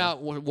not the you're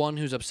long not one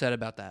who's upset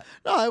about that.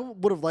 No, I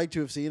would have liked to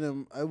have seen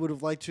him. I would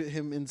have liked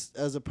him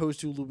as opposed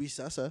to Luis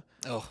Sessa.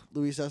 Oh,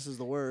 Luis Sessa's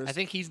the worst. I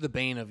think he's the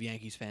bane of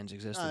Yankees fans'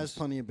 existence. There's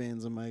plenty of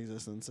Banes in my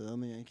existence on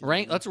the Yankees.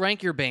 Let's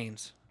rank your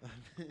banes.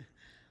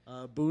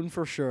 Boone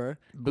for sure.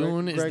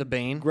 Boone is the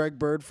bane. Greg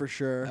Bird for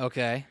sure.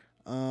 Okay.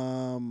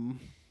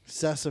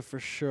 Sessa for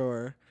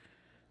sure.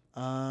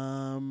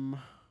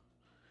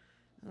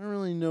 I don't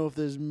really know if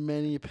there's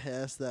many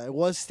past that. It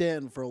was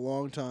Stanton for a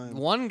long time.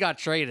 One got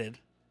traded.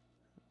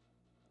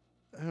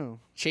 Oh.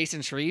 Chase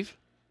and Shreve.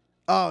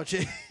 Oh,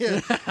 yeah.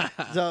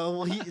 So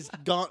well, he's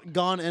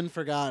gone and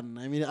forgotten.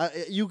 I mean,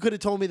 you could have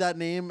told me that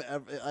name.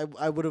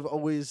 I would have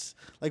always,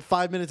 like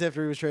 5 minutes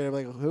after he was traded, I'm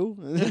like, who?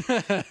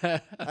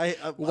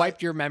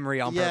 Wiped your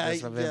memory on yeah,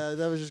 purpose of him. yeah,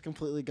 that was just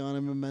completely gone. I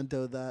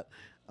mementoed that.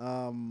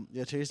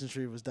 Yeah, Chase and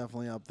Shreve was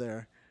definitely up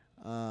there.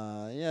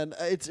 Yeah, and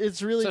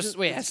it's really. So just,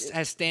 wait,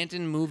 has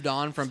Stanton moved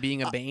on from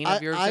being a bane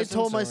of your I existence?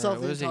 told or myself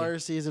the what is he? entire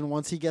season,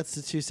 once he gets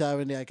to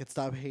 270, I could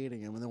stop hating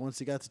him, and then once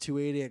he got to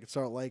 280, I could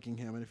start liking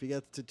him, and if he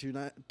gets to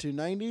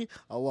 290,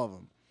 I'll love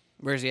him.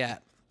 Where's he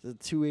at? The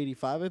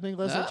 285, I think.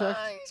 Last I checked.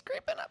 He's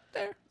creeping up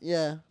there.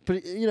 Yeah,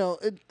 but you know,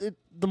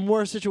 the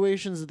more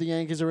situations that the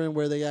Yankees are in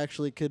where they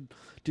actually could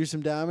do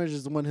some damage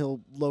is the one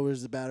he'll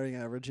lowers the batting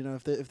average. You know,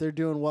 if they're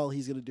doing well,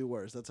 he's gonna do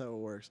worse. That's how it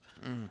works.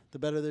 The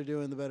better they're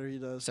doing, the better he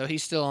does. So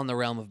he's still in the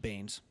realm of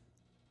banes,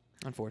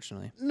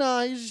 unfortunately.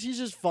 No, he's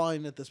just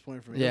fine at this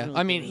point for me. Yeah,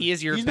 I mean, he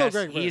is your he's best.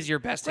 No Greg He is Bird. your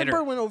best Greg hitter.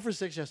 Bird went 0 for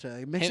 6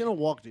 yesterday. Makes Him- in a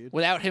walk, dude.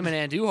 Without him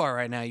and Andujar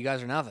right now, you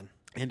guys are nothing.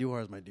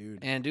 Andujar is my dude.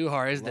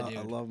 Andujar is the dude.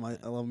 I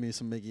love me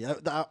some Mickey.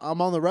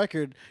 I'm on the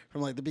record from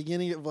like the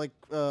beginning of like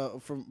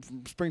from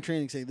spring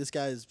training saying this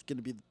guy is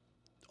gonna be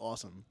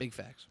awesome, Big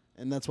facts.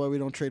 and that's why we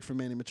don't trade for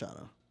Manny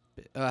Machado.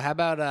 How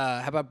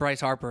about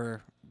Bryce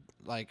Harper,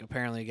 like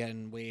apparently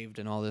getting waived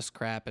and all this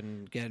crap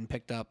and getting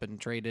picked up and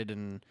traded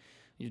and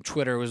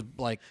Twitter was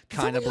like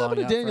kind of blowing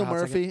Something up. happened to for Daniel a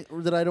hot second.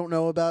 Murphy that I don't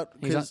know about.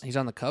 He's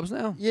on the Cubs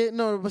now. Yeah,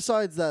 no.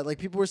 Besides that, like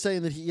people were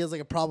saying that he has like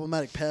a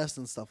problematic past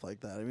and stuff like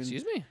that. I mean,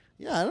 Excuse me.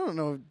 yeah, I don't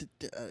know.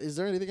 Is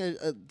there anything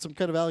some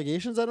kind of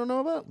allegations I don't know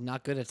about?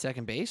 Not good at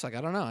second base. Like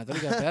I don't know. I thought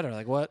he got better.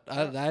 Like what?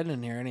 I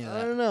didn't hear any of I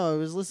that. don't know. I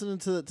was listening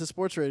to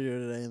sports radio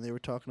today, and they were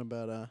talking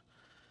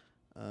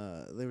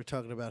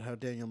about how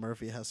Daniel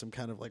Murphy has some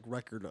kind of like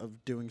record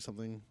of doing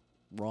something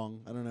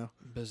wrong. I don't know.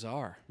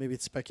 Bizarre. Maybe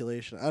it's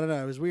speculation. I don't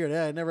know. It was weird.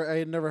 Yeah, I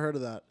had never heard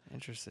of that.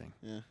 Interesting.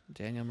 Yeah,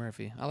 Daniel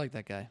Murphy. I like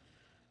that guy.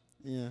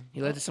 yeah.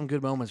 He led to some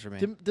good moments for me.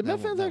 Did That Met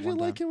one- fans that actually one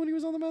like time. him when he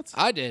was on the Mets?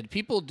 I did.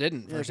 People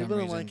didn't Yeah, for some people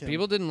didn't reason. like him.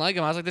 People didn't like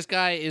him. I was like, this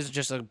guy is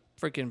just a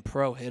freaking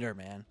pro hitter,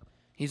 man.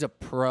 He's a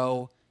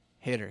pro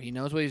hitter. He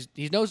knows what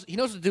he knows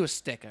what to do with a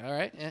stick. All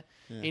right, yeah.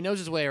 He knows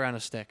his way around a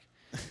stick.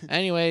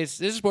 Anyways,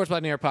 this is Sports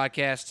Blood New York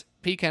podcast.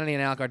 Pete Kennedy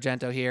and Alec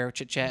Argento here,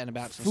 chit chatting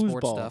about some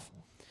sports Foosball. stuff.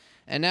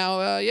 And now,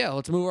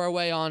 let's move our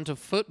way on to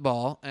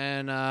football.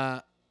 And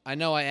I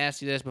know I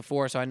asked you this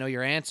before, so I know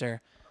your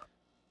answer.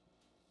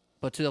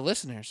 But to the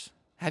listeners,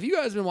 have you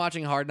guys been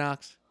watching Hard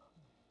Knocks?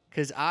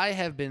 Because I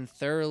have been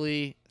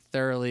thoroughly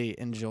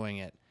enjoying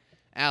it.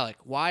 Alec,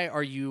 why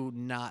are you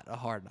not a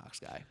Hard Knocks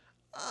guy?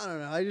 I don't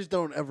know. I just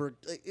don't ever.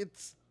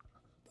 It's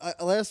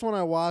last one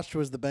I watched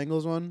was the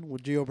Bengals one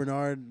with Gio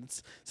Bernard.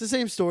 It's the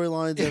same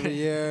storylines every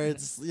year.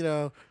 It's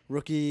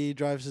rookie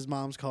drives his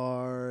mom's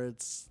car.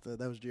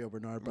 That was Gio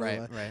Bernard, by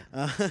the way.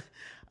 Right.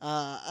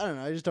 I don't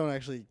know. I just don't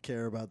actually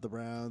care about the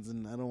Browns,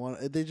 and I don't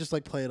want. They just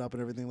like play it up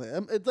and everything.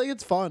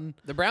 It's fun.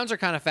 The Browns are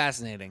kind of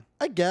fascinating.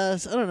 I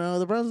guess. I don't know.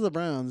 The Browns are the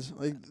Browns.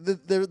 Like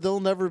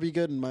they'll never be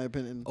good in my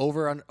opinion.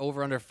 Over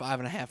under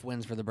 5.5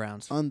 wins for the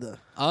Browns. Under.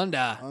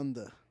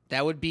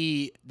 That would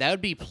be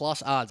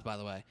plus odds, by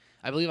the way.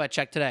 I believe I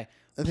checked today.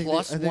 I think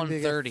Plus they got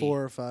 130.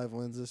 4 or 5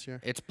 wins this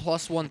year. It's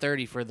plus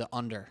 130 for the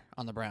under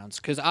on the Browns.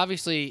 Because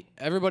obviously,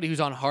 everybody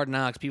who's on Hard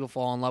Knocks, people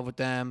fall in love with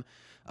them.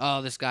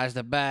 Oh, this guy's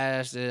the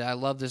best. I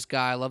love this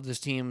guy. I love this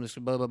team. This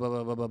blah, blah, blah,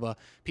 blah, blah, blah, blah.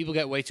 People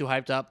get way too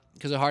hyped up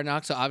because of Hard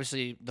Knocks. So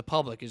obviously, the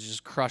public is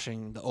just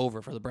crushing the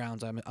over for the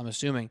Browns, I'm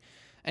assuming.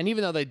 And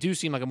even though they do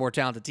seem like a more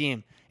talented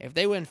team, if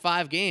they win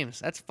 5 games,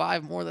 that's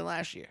 5 more than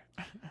last year.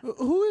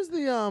 Who is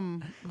the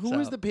So,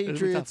 is the it'll be tough.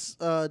 Patriots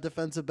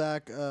defensive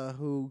back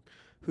who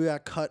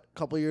got cut a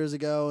couple years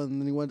ago and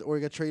then he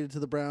got traded to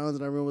the Browns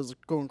and everyone was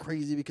going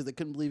crazy because they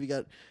couldn't believe he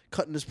got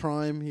cut in his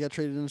prime. He got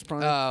traded in his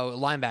prime.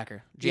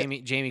 Linebacker.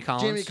 Jamie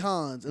Collins. Jamie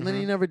Collins, and then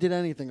he never did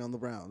anything on the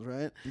Browns,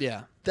 right?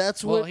 Yeah.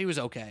 That's Well, what. he was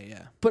okay,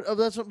 yeah. But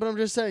But I'm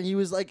just saying, he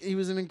was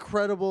an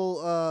incredible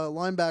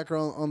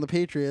linebacker on the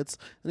Patriots,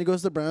 and he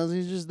goes to the Browns,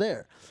 and he's just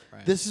there.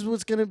 Right. This is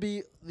what's going to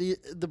be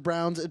the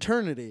Browns'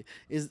 eternity.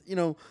 Is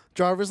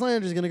Jarvis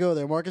Landry's going to go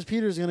there, Marcus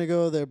Peters is going to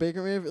go there,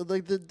 Baker Mayfield,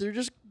 they're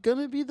just going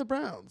to be the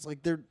Browns.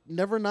 Like they're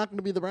never not going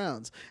to be the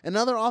Browns. And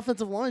now their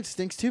offensive line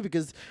stinks too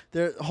because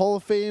their Hall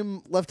of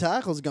Fame left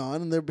tackle's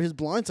gone, and his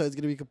blind side is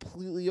going to be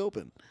completely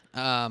open.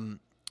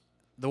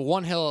 The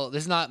one hill.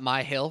 This is not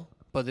my hill,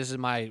 but this is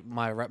my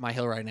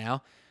hill right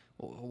now.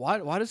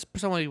 Why does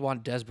somebody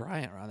want Des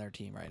Bryant on their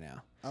team right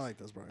now? I like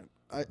Des Bryant.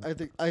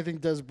 I think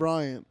Des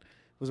Bryant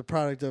was a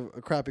product of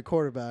a crappy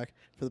quarterback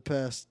for the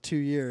past 2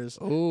 years.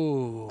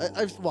 Ooh,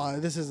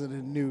 This isn't a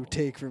new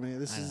take for me.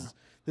 This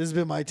has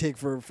been my take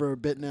for a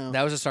bit now.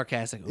 that was a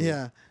sarcastic. Ooh.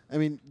 Yeah, I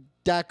mean,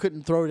 Dak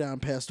couldn't throw down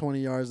past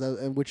 20 yards,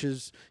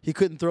 he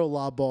couldn't throw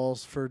lob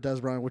balls for Des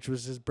Bryant, which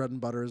was his bread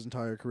and butter his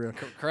entire career.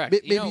 Correct.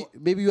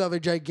 Maybe you have a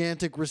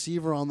gigantic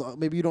receiver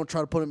maybe you don't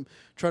try to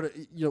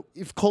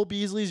if Cole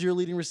Beasley's your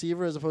leading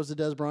receiver as opposed to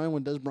Des Bryant,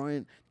 when Des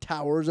Bryant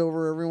towers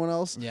over everyone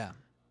else, Yeah.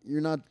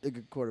 you're not a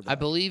good quarterback. I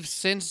believe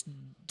since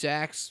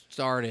Dak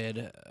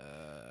started,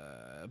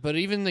 but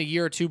even the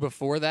year or two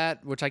before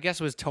that, which I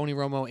guess was Tony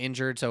Romo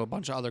injured, so a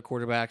bunch of other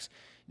quarterbacks,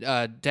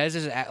 Dez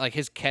is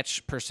his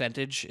catch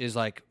percentage is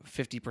like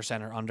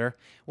 50% or under.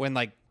 When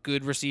like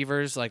good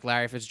receivers like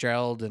Larry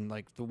Fitzgerald and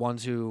like the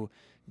ones who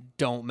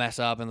don't mess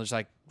up and just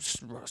like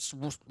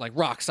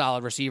rock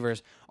solid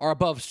receivers are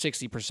above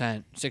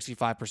 60%,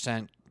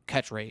 65%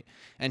 catch rate,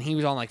 and he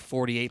was on like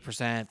 48%,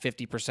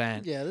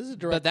 50%. Yeah, this is a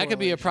direct. But that could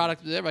be a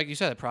correlation. product, like you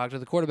said, a product of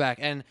the quarterback.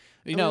 And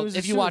it was if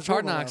as you soon watch as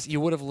Hard Romo Knocks, left. you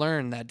would have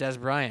learned that Des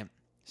Bryant,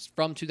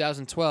 from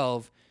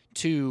 2012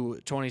 to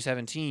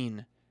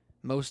 2017,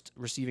 most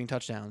receiving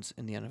touchdowns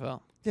in the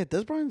NFL. Yeah,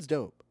 Des Bryant's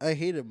dope. I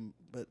hate him,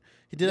 but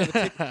he did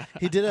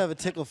have a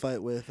tickle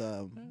fight with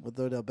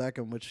Odell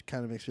Beckham, which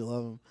kind of makes me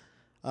love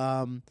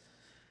him.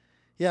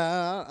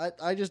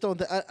 I just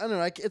don't. I don't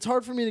know. It's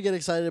hard for me to get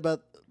excited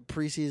about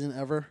preseason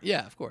ever.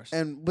 Yeah, of course.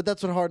 But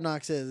that's what Hard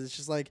Knocks is. It's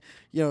just like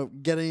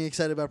getting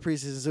excited about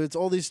preseason. So it's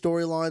all these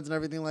storylines and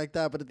everything like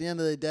that. But at the end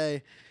of the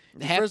day,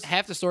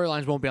 half the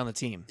storylines won't be on the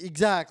team.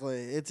 Exactly.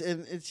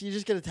 It's you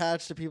just get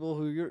attached to people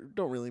who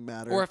don't really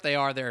matter. Or if they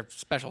are, they're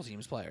special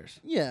teams players.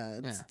 Yeah,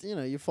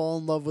 you fall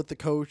in love with the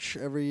coach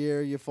every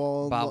year. You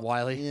fall Bob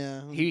Wiley.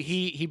 Yeah,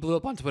 he blew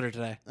up on Twitter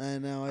today. I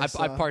know. I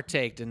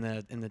partaked in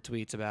the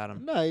tweets about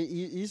him. No,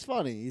 he's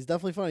funny. He's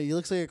definitely funny. He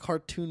looks like a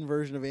cartoon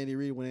version of Andy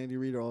Reid when Andy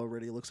Reid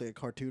already looks like a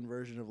cartoon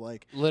version of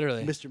like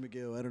Literally Mr.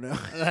 Magoo. I don't know.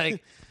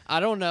 Like,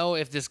 I don't know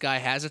if this guy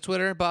has a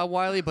Twitter, Bob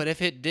Wiley, but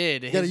if it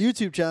did, He got a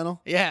YouTube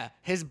channel. yeah,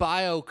 his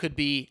bio could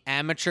be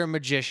amateur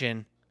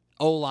magician,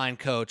 O-line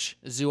coach,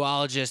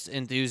 zoologist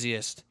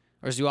enthusiast,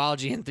 or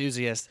zoology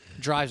enthusiast,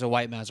 drives a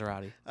white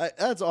Maserati.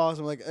 That's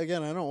awesome. Like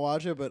again, I don't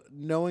watch it, but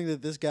knowing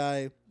that this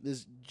guy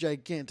is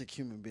gigantic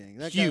human being.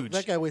 Huge.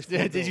 That guy weighs 4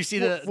 Did bills. you see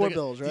four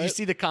bills, right? Did you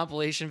see the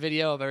compilation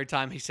video of every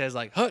time he says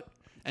like "hut"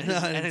 and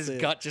his, No, I didn't his see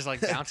it. gut just like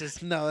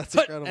bounces? No, that's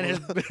 "Hut,"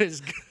 incredible.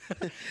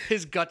 and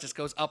his gut just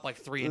goes up like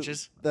 3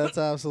 inches. That's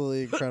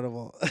absolutely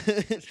incredible.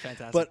 It's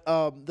fantastic.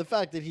 But the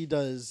fact that he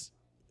does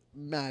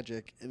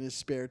magic in his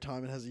spare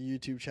time and has a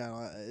YouTube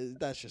channel,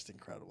 that's just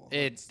incredible.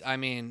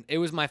 It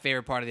was my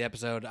favorite part of the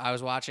episode. I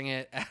was watching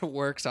it at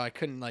work, so I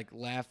couldn't like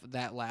laugh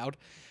that loud.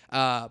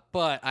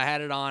 But I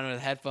had it on with a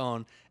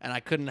headphone, and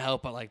I couldn't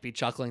help but like be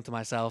chuckling to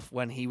myself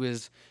when he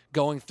was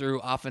going through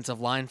offensive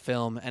line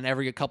film, and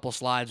every couple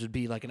slides would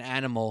be like an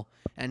animal,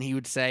 and he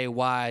would say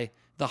why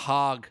the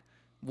hog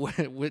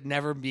would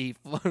never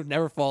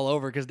fall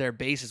over because their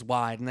base is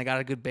wide and they got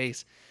a good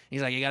base.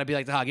 He's like, you got to be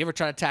like the hog. You ever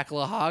try to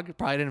tackle a hog?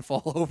 Probably didn't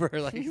fall over.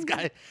 Like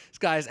this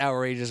guy's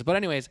outrageous. But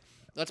anyways,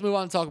 let's move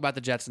on and talk about the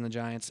Jets and the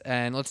Giants.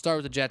 And let's start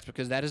with the Jets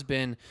because that has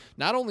been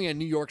not only a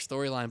New York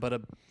storyline, but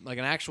an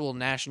actual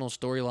national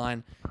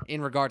storyline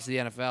in regards to the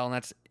NFL. And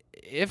that's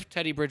if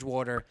Teddy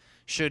Bridgewater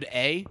should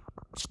A,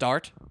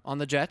 start on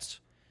the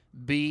Jets,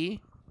 B,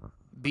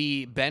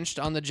 be benched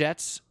on the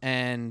Jets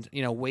and,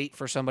 wait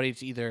for somebody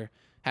to either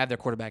have their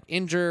quarterback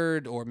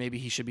injured or maybe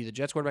he should be the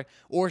Jets quarterback,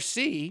 or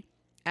C,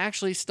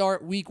 actually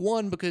start week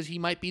 1 because he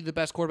might be the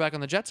best quarterback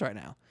on the Jets right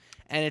now.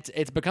 And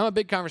it's become a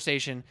big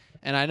conversation,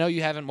 and I know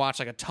you haven't watched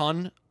like a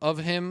ton of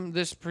him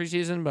this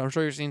preseason, but I'm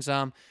sure you've seen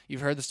some.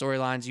 You've heard the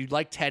storylines. You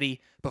liked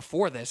Teddy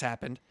before this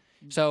happened.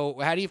 So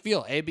how do you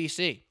feel? A, B,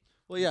 C?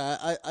 Well,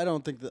 yeah, I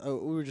don't think that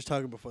we were just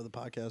talking before the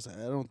podcast.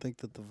 I don't think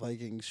that the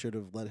Vikings should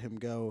have let him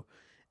go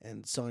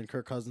and sign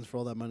Kirk Cousins for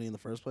all that money in the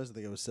first place. I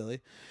think it was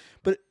silly.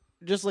 But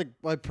just like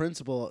by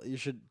principle,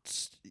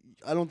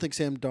 I don't think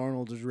Sam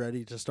Darnold is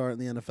ready to start in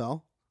the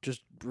NFL,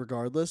 just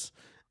regardless.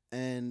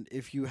 And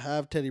if you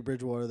have Teddy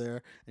Bridgewater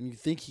there and you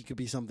think he could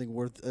be something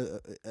worth,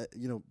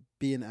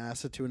 be an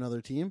asset to another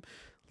team,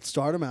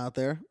 start him out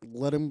there,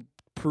 let him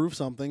prove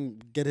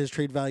something, get his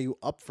trade value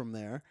up from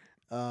there.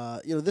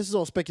 This is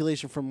all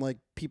speculation from like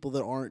people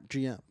that aren't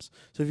GMs.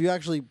 So if you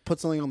actually put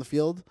something on the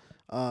field,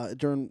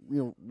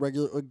 during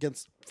regular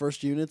against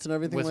first units and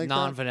everything with like that.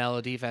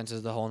 non-vanilla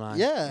defenses the whole nine.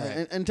 Yeah,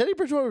 Right. and Teddy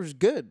Bridgewater was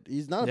good.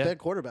 He's not a Yeah. bad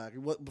quarterback.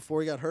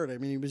 Before he got hurt, I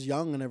mean, he was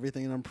young and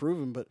everything and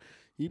unproven, but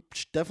he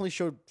definitely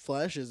showed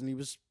flashes, and he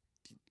was,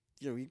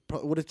 he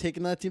probably would have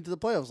taken that team to the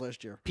playoffs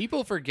last year.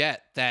 People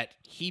forget that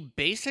he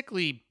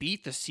basically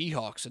beat the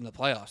Seahawks in the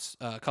playoffs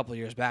a couple of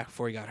years back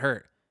before he got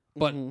hurt.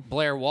 But Mhm.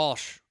 Blair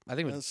Walsh, I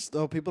think it was.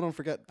 People don't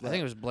forget. I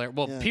think it was Blair.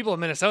 Well, Yeah. people in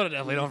Minnesota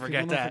definitely don't People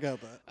forget that. Forget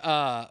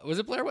that. Was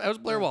it Blair? It was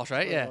Blair Yeah, Walsh,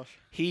 right? Blair Yeah. Walsh.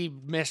 He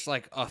missed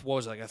like a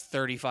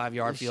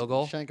 35-yard field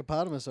goal.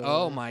 Shankopotamus. over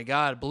Oh there. my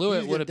God, blew He it.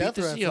 was Would have getting beat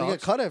the death threats, and he got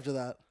Seahawks. cut after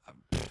that.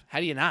 How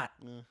do you not?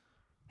 Yeah.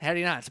 How do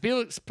you not?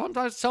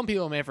 Sometimes some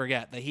people may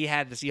forget that he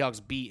had the Seahawks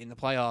beat in the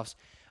playoffs.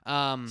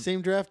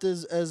 Same draft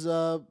as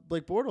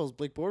Blake Bortles.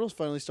 Blake Bortles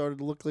finally started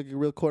to look like a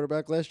real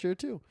quarterback last year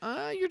too.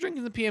 You're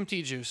drinking the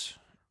PMT juice.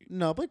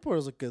 No, Blake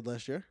Bortles looked good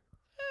last year.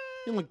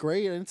 He didn't look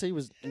great. I didn't say he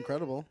was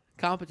incredible.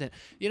 Competent.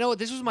 You know what?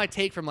 This was my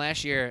take from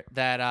last year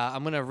that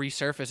I'm going to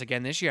resurface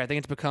again this year. I think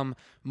it's become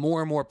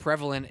more and more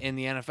prevalent in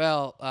the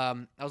NFL.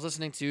 I was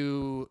listening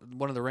to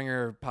one of the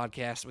Ringer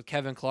podcasts with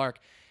Kevin Clark,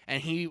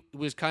 and he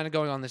was kind of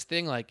going on this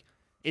thing like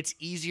it's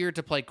easier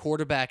to play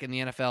quarterback in the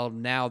NFL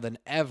now than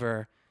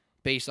ever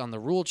based on the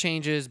rule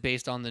changes,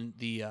 based on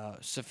the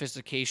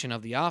sophistication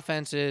of the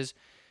offenses.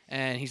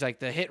 And he's like,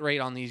 the hit rate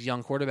on these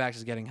young quarterbacks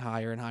is getting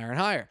higher and higher and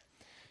higher.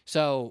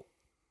 So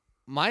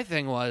my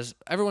thing was,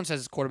 everyone says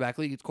it's quarterback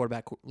league, it's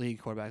quarterback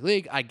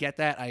league. I get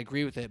that. I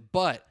agree with it.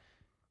 But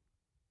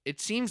it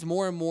seems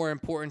more and more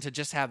important to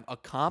just have a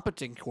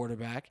competent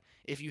quarterback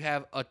if you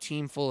have a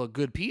team full of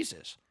good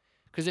pieces.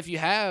 Because if you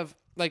have,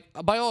 like,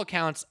 by all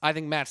accounts, I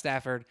think Matt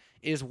Stafford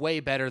is way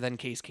better than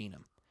Case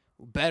Keenum,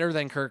 better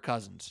than Kirk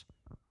Cousins.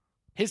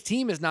 His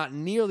team is not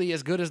nearly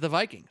as good as the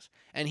Vikings,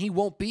 and he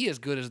won't be as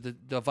good as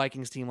the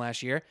Vikings team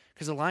last year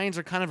because the Lions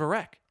are kind of a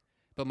wreck.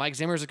 But Mike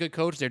Zimmer is a good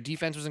coach. Their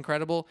defense was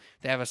incredible.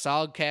 They have a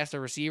solid cast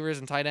of receivers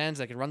and tight ends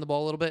that can run the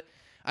ball a little bit.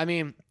 I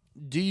mean,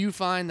 do you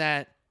find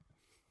that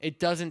it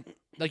doesn't,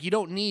 like, you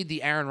don't need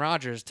the Aaron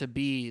Rodgers to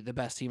be the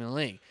best team in the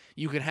league?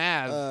 You can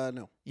have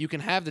No. You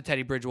can have the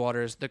Teddy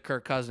Bridgewaters, the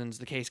Kirk Cousins,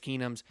 the Case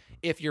Keenums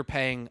if you're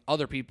paying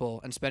other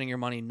people and spending your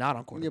money not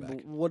on Yeah, quarterback.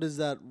 but what is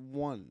that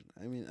one?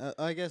 I mean,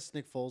 I guess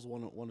Nick Foles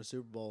won a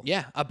Super Bowl.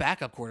 Yeah, a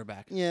backup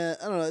quarterback. Yeah,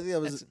 I don't know. I think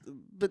that was,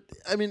 but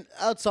I mean,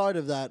 outside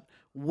of that,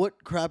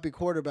 what crappy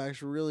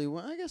quarterbacks were really?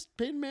 Well, I guess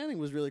Peyton Manning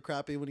was really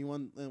crappy when he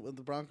won with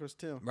the Broncos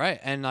too. Right.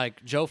 And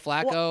like Joe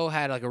Flacco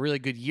had like a really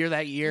good year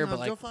that year, No, but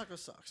like Joe Flacco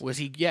sucks. was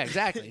he? Yeah,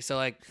 exactly. So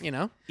like,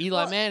 Eli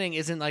Well, Manning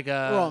isn't like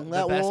Wrong.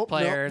 the best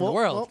player in the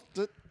world.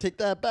 Take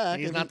that back.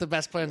 He's I not mean, the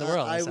best player in the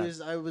world. I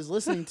said. was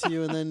listening to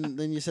you, and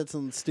then you said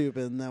something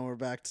stupid, and now we're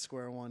back to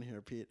square one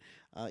here, Pete.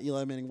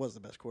 Eli Manning was the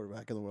best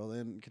quarterback in the world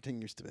and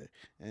continues to be,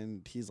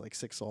 and he's like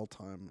 6th all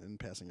time in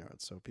passing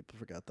yards. So people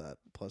forgot that.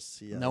 Plus,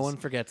 he has, No one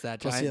forgets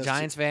that. Plus he has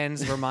Giants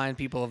fans remind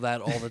people of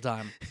that all the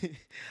time.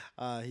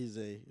 he's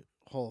a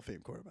Hall of Fame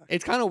quarterback.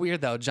 It's kind of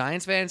weird though.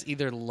 Giants fans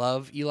either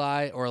love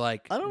Eli or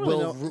like I don't really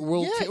know.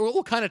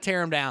 we'll kind of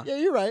tear him down. Yeah,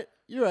 you're right.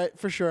 You're right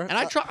for sure. And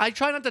I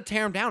try not to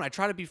tear him down. I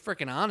try to be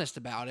freaking honest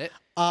about it.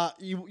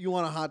 You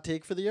want a hot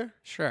take for the year?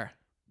 Sure.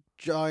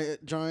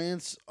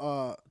 Giants.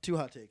 2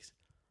 hot takes.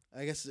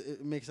 I guess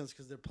it makes sense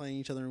because they're playing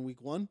each other in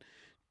week 1.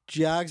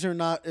 Jags are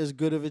not as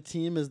good of a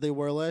team as they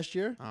were last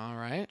year. All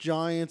right.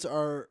 Giants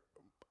are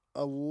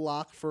a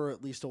lock for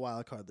at least a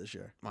wild card this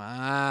year.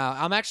 Wow.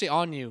 I'm actually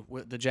on you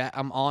with the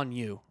I'm on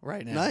you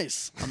right now.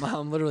 Nice.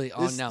 I'm literally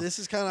on now. This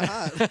is kind of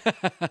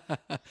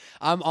hot.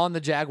 I'm on the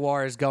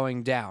Jaguars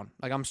going down.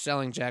 Like I'm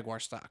selling Jaguar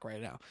stock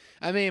right now.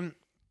 I mean,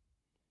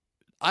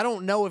 I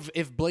don't know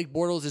if Blake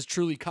Bortles is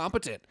truly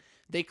competent.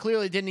 They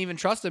clearly didn't even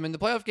trust him in the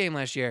playoff game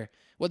last year.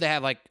 What they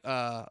have like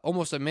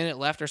almost a minute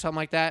left or something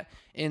like that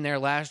in their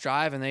last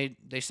drive, and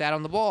they sat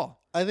on the ball.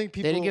 I think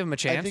people. They didn't give him a I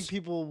chance. think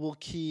people will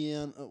key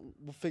in.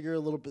 Will figure a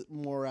little bit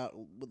more out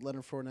with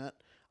Leonard Fournette.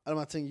 I'm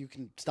not saying you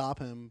can stop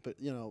him, but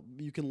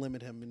you can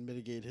limit him and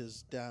mitigate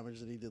his damage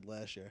that he did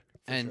last year.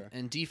 For sure.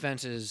 And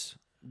defenses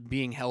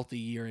being healthy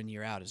year in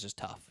year out is just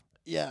tough.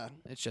 Yeah.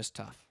 It's just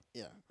tough.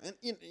 Yeah, and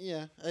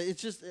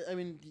it's just. I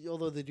mean,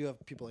 although they do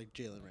have people like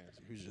Jalen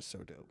Ramsey, who's just so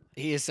dope.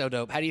 He is so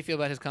dope. How do you feel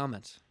about his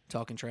comments?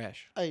 Talking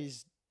trash.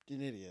 He's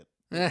an idiot,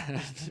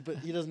 but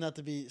he doesn't have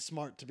to be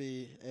smart to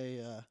be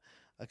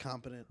a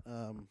competent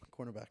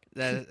cornerback.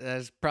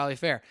 That's probably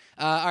fair.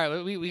 All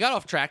right, we got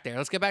off track there.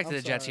 Let's get back to I'm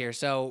the Jets sorry. here.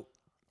 So,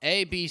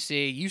 A, B,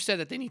 C. You said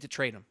that they need to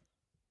trade him.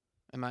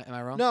 Am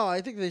I wrong? No, I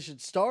think they should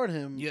start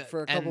him Yeah,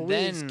 for a couple and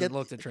weeks. then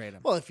look to trade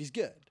him. Well, if he's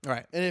good,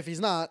 Right. and if he's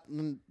not,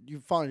 then you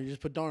fine. You just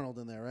put Darnold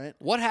in there, right?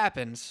 What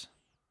happens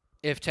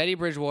if Teddy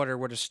Bridgewater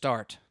were to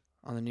start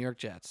on the New York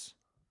Jets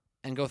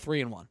and go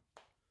 3-1?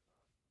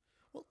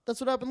 Well, that's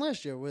what happened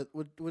last year with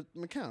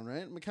McCown,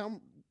 right?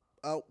 McCown,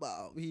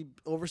 he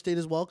overstayed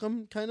his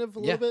welcome, kind of a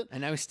little bit.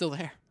 And now he's still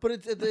there. But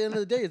at the end of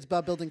the day, it's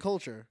about building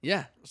culture.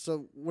 Yeah.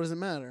 So what does it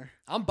matter?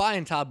 I'm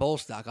buying Todd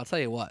Bowles stock. I'll tell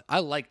you what. I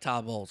like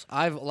Todd Bowles.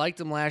 I've liked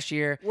him last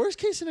year. Worst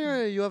case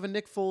scenario, you have a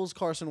Nick Foles,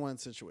 Carson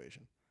Wentz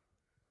situation.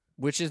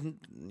 which is,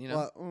 you know,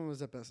 Well, when was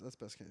that best? That's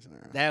best case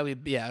scenario. that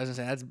would be, I was gonna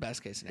say that's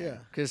best case scenario. Yeah.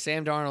 Because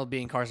Sam Darnold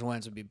being Carson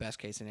Wentz would be best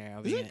case scenario.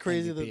 Isn't being it an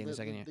crazy MVP that in the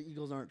second year. the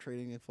Eagles aren't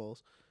trading at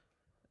Foles?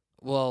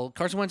 Well,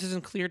 Carson Wentz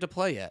isn't cleared to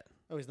play yet.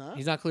 Oh, he's not.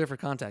 He's not clear for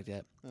contact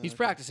yet. He's okay.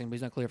 practicing, but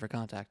he's not clear for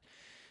contact.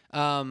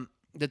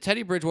 The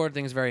Teddy Bridgewater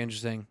thing is very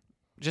interesting,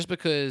 just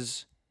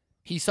because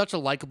he's such a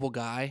likable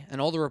guy, and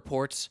all the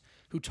reports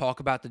who talk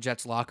about the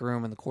Jets locker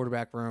room and the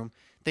quarterback room,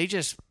 they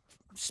just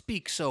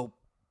speak so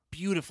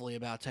beautifully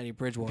about Teddy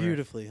Bridgewater.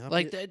 Beautifully. Huh?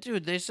 Like, that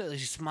dude, they say he It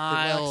wax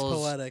smiles.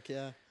 poetic.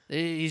 Yeah.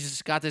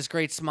 He's got this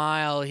great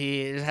smile.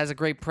 He has a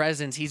great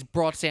presence. He's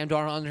brought Sam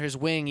Darnold under his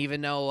wing,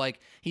 even though like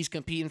he's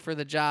competing for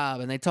the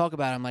job. And they talk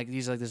about him like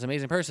he's like this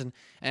amazing person.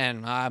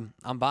 And I'm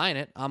buying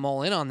it. I'm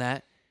all in on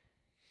that.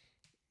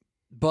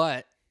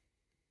 But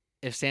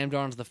if Sam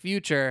Darnold's the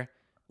future,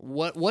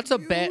 what's a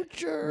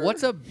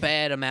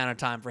bad amount of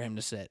time for him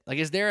to sit? Like,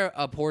 is there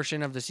a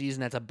portion of the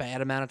season that's a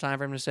bad amount of time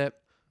for him to sit?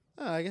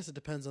 I guess it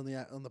depends on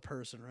the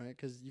person, right?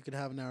 Because you could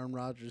have an Aaron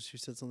Rodgers who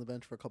sits on the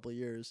bench for a couple of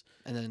years.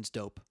 And then it's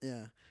dope.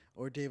 Yeah.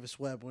 Or Davis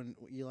Webb when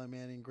Eli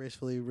Manning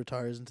gracefully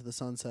retires into the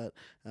sunset,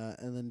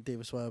 and then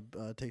Davis Webb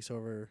takes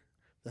over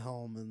the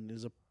helm and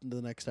is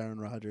the next Aaron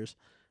Rodgers.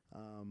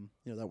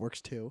 That works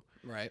too.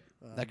 Right.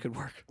 That could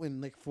work. In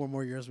like 4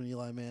 more years when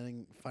Eli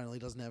Manning finally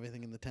doesn't have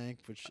anything in the tank,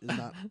 which is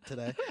not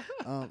today.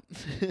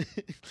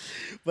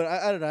 But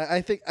I don't know.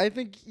 I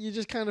think you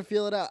just kind of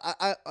feel it out.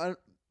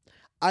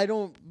 I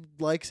don't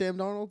like Sam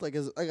Darnold.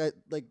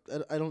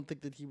 I don't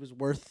think that he was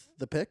worth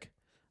the pick.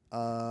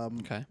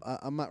 Okay.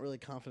 I'm not really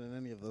confident in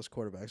any of those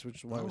quarterbacks, which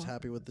is why I was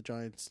happy with the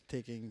Giants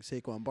taking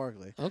Saquon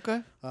Barkley.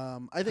 Okay. I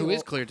think Who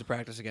is cleared to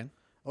practice again?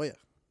 Oh yeah,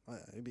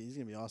 he's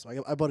gonna be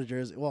awesome. I bought a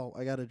jersey. Well,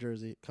 I got a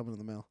jersey coming in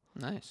the mail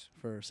Nice.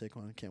 for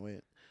Saquon. I can't wait.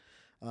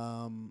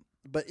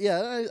 But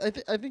yeah,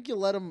 I think you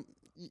let him.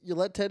 You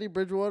let Teddy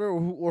Bridgewater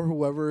or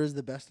whoever is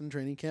the best in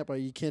training camp.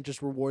 You can't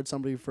just reward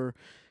somebody for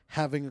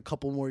having a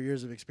couple more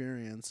years of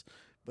experience.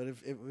 But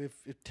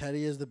if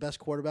Teddy is the best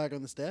quarterback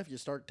on the staff, you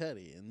start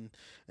Teddy and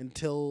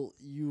until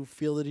you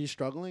feel that he's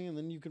struggling, and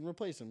then you can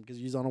replace him because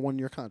he's on a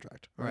 1-year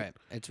contract. Right.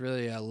 It's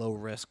really a low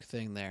risk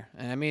thing there.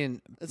 And I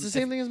mean, It's the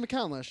same thing as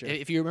McCown last year.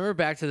 if you remember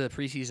back to the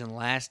preseason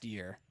last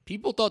year,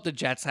 people thought the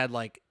Jets had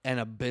like an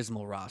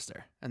abysmal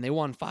roster, and they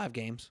won 5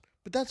 games.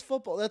 But that's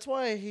football. That's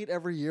why I hate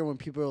every year when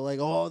people are like,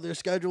 "Oh, their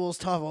schedule is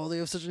tough. Oh, they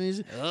have such an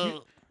easy."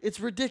 It's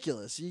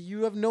ridiculous.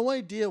 You have no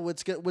idea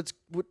what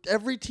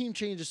every team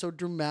changes so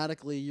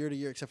dramatically year to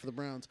year, except for the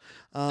Browns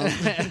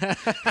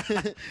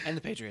And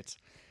the Patriots.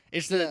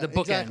 It's the bookends.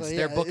 exactly,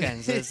 They're yeah.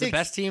 bookends. It's the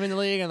best team in the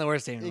league and the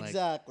worst team in the league.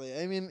 Exactly.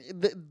 I mean,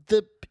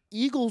 the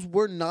Eagles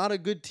were not a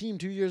good team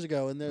 2 years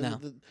ago, and they're No.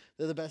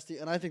 they're the best team,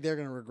 and I think they're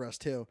going to regress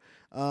too.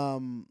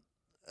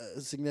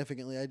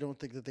 Significantly, I don't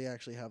think that they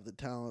actually have the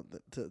talent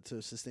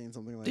to sustain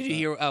something like that. Did you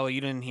hear? Oh,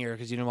 you didn't hear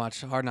because you didn't watch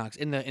Hard Knocks.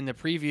 In the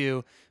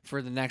preview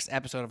for the next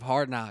episode of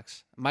Hard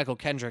Knocks, Michael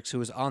Kendricks, who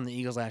was on the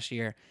Eagles last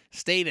year,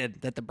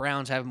 stated that the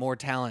Browns have more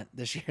talent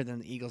this year than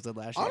the Eagles did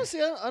last year.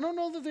 Honestly, I don't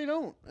know that they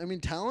don't. I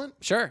mean, talent.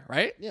 Sure,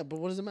 right? Yeah, but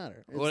what does it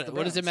matter? It's What the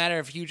does it Browns. matter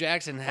if Hugh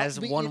Jackson has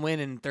but one you- win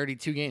in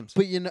 32 games?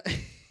 But you know,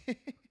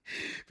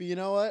 but you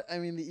know what? I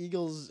mean, the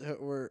Eagles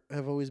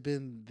have always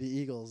been the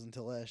Eagles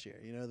until last year.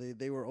 You know,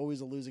 they were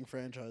always a losing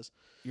franchise.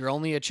 You're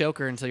only a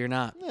choker until you're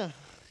not. Yeah,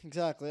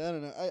 exactly. I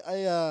don't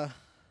know.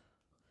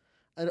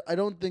 I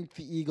don't think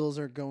the Eagles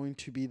are going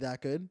to be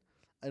that good.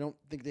 I don't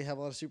think they have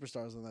a lot of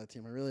superstars on that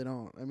team. I really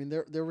don't. I mean,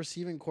 their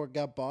receiving core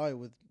got by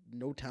with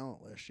no talent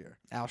last year.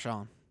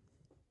 Alshon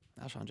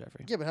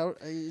Jeffrey. Yeah, but how?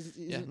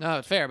 Yeah, no,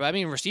 it's fair. But I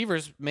mean,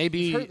 receivers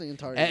maybe. He's hurt the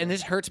entire And year.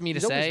 this hurts me to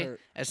He's always say, hurt.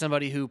 as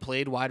somebody who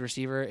played wide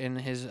receiver in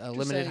his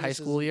limited saying high this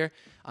school is- year.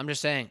 I'm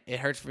just saying it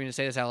hurts for me to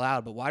say this out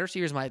loud, but wide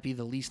receivers might be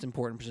the least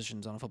important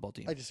positions on a football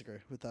team. I disagree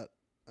with that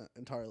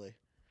entirely.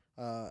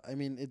 I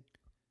mean,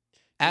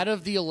 Out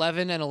of the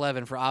 11 and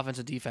 11 for offense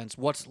and defense,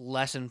 what's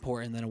less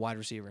important than a wide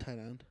receiver? tight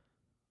end,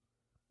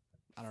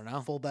 I don't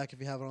know. fullback if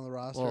you have it on the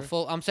roster,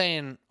 Well, I'm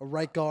saying a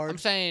right guard,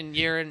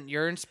 you're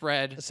in a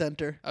spread.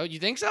 center. Oh, you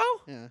think so?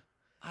 Yeah,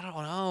 I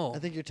don't know. I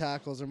think your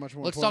tackles are much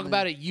more. Let's important talk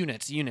about it.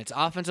 Units.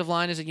 Offensive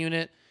line is a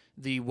unit.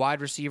 The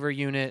wide receiver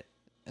unit,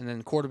 and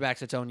then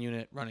quarterback's its own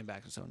unit. Running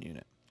back's its own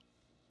unit.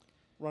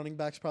 Running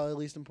back's probably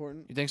least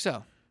important. You think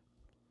so?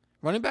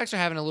 Running backs are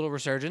having a little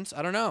resurgence.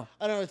 I don't know.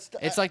 I don't know.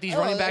 It's like these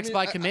running backs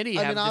by committee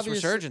have this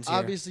resurgence here.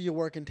 Obviously, you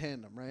work in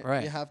tandem, right?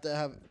 Right. You have to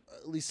have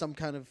at least some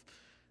kind of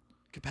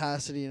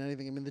capacity in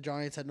anything. I mean, the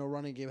Giants had no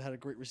running game, had a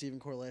great receiving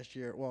core last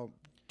year. Well,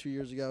 2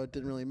 years ago, it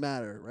didn't really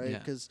matter, right? Yeah.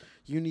 Because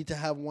you need to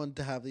have one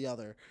to have the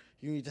other.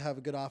 You need to have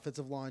a good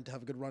offensive line to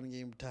have a good running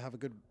game, to have a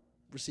good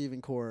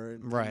receiving core.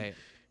 And, Right.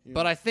 you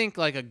But know. I think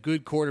like a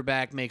good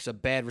quarterback makes a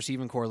bad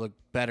receiving core look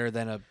better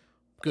than a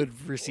good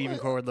receiving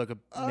core would make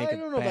I a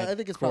don't know, but bad I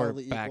think it's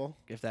probably quarterback, equal.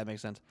 if that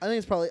makes sense. I think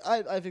it's probably.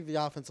 I think the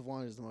offensive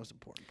line is the most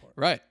important part.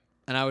 Right.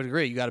 And I would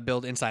agree. You got to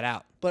build inside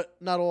out. But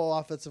not all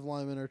offensive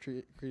linemen are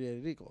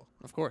created equal.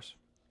 Of course.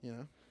 You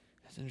know,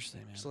 That's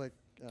interesting, man. just like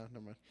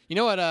never mind. You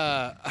know what?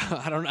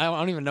 I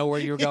don't even know where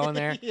you were going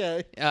there.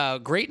 Yeah.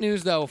 Great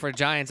news though for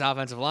Giants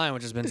offensive line,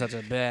 which has been such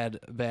a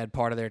bad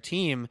part of their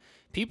team.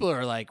 People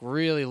are like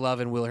really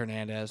loving Will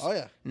Hernandez. Oh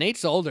yeah. Nate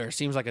Solder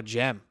seems like a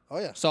gem. Oh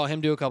yeah. Saw him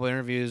do a couple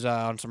interviews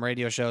on some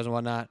radio shows and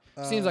whatnot.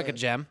 Seems like a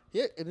gem.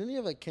 Yeah. And didn't he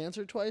have like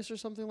cancer twice or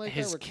something like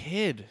His that?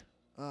 kid.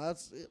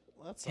 That's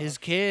His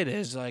kid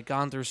has like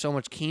gone through so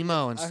much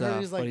chemo and I stuff, heard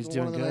he's like but he's one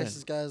doing of the good.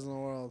 nicest guys in the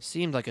world.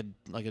 Seemed like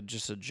a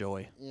just a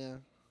joy, Yeah.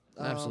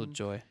 an absolute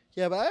joy.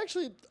 Yeah, but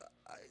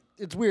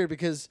it's weird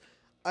because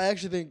I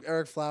actually think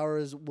Eric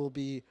Flowers will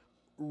be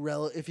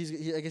I guess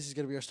he's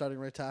going to be our starting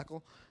right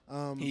tackle.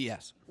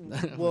 Yes.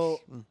 Well,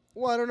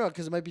 I don't know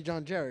because it might be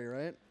John Jerry,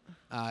 right?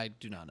 I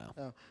do not know.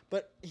 Oh,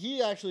 but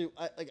he actually,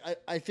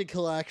 I think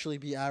he'll actually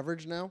be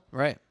average now.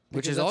 Right,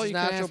 which Because is that's all his you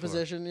can natural ask for.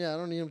 position. Yeah, I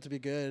don't need him to be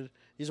good.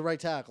 He's a right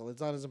tackle.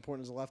 It's not as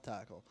important as a left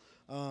tackle.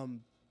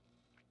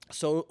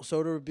 So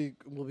Soder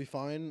will be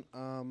fine.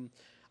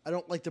 I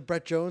don't like the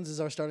Brett Jones as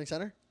our starting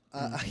center.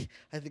 I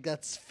think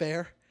that's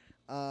fair.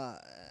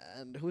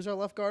 And who's our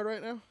left guard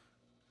right now?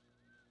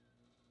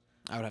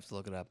 I would have to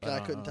look it up. I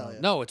couldn't tell you.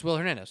 No, it's Will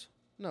Hernandez.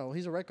 No,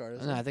 he's a right guard.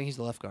 Isn't No, he? I think he's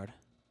the left guard.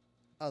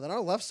 Oh, then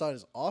our left side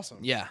is awesome.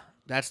 Yeah,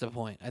 that's the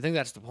point. I think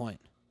that's the point.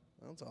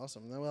 That's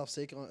awesome. Then we'll have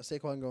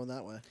Saquon going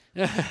that way.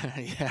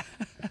 Yeah.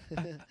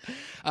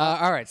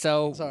 All right,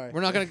 so Sorry.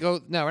 we're not gonna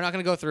go. No, we're not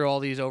gonna go through all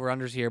these over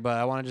unders here, but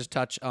I want to just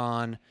touch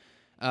on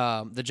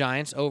the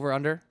Giants over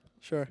under,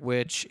 Sure.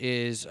 which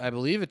is I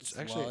believe it's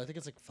actually I think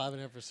it's like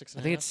 5.5 or 6.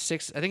 I think it's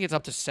 6. I think it's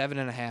up to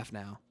 7.5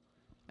 now,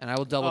 and I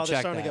will double they're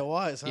check starting that. to get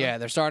wise, huh? Yeah,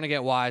 they're starting to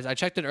get wise. I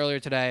checked it earlier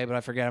today, but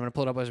I forget. I'm gonna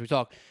pull it up as we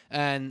talk.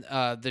 And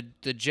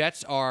the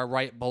Jets are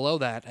right below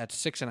that at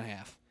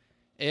 6.5.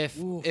 If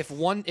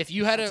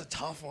you had That's a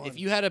tough one. if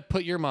you had to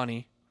put your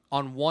money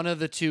on one of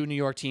the two New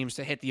York teams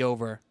to hit the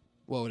over,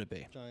 what would it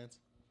be? Giants.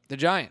 The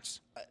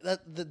Giants.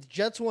 The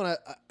Jets one, I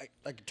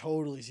could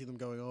totally see them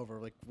going over,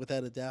 like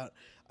without a doubt.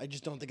 I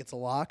just don't think it's a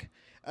lock.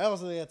 I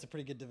also think that's a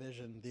pretty good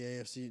division, the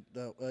AFC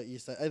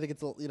East. I think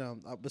it's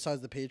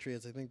besides the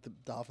Patriots, I think the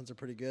Dolphins are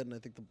pretty good, and I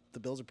think the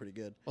Bills are pretty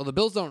good. Well, the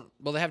Bills don't.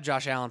 Well, they have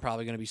Josh Allen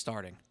probably going to be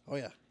starting. Oh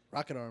yeah,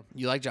 rocket arm.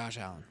 You like Josh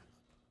Allen?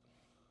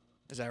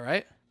 Is that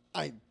right?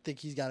 I think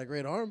he's got a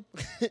great arm.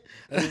 I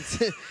didn't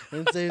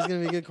say he was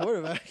going to be a good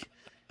quarterback.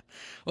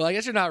 Well, I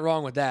guess you're not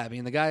wrong with that. I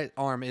mean, the guy's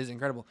arm is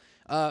incredible.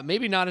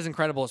 Maybe not as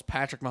incredible as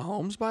Patrick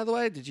Mahomes, by the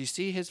way. Did you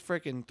see his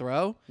freaking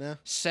throw? No.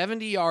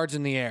 70 yards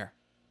in the air.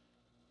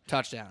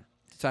 Touchdown.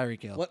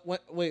 Tyreek Hill.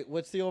 Wait,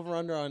 what's the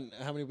over-under on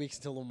how many weeks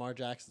until Lamar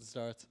Jackson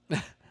starts?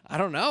 I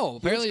don't know.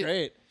 Apparently,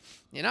 great.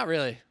 Yeah, not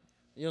really.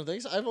 You don't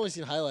think so? I've only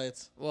seen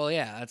highlights. Well,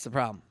 yeah, that's the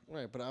problem.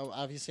 Right, but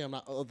obviously I'm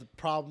not. The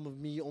problem of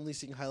me only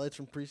seeing highlights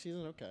from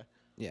preseason. Okay.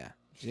 Yeah.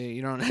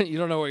 You don't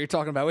know what you're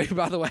talking about. Wait,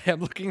 by the way,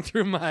 I'm looking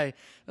through my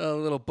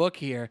little book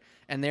here,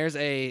 and there's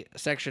a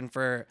section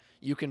for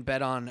you can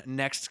bet on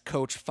next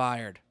coach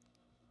fired.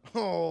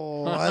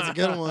 Oh, that's a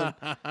good one.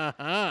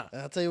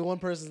 I'll tell you, one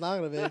person's not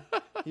going to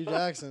be Hugh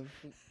Jackson.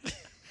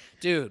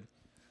 Dude,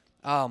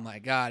 oh my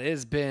God, it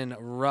has been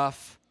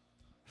rough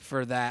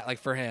for that. Like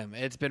for him,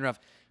 it's been rough.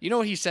 You know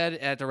what he said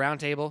at the round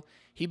table?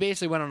 He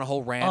basically went on a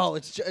whole rant. Oh,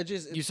 it's You saw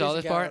Jason this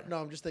Garrett. part? No,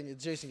 I'm just thinking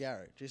it's Jason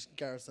Garrett. Jason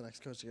Garrett's the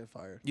next coach to get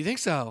fired. You think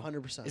so?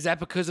 100%. Is that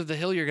because of the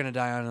hill you're gonna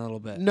die on in a little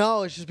bit?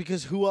 No, it's just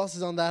because who else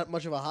is on that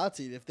much of a hot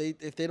seat?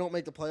 If they don't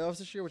make the playoffs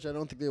this year, which I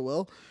don't think they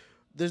will,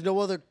 there's no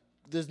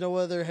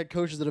other head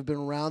coaches that have been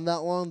around that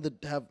long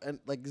that have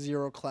like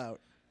zero clout.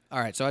 All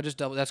right, so I just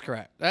double. That's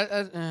correct.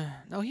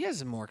 No, he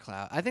has more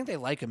clout. I think they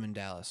like him in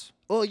Dallas.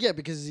 Well, yeah,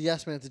 because he's a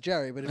yes man to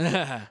Jerry.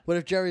 But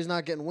if Jerry's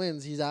not getting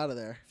wins, he's out of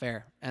there.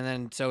 Fair. And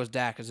then so is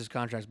Dak because his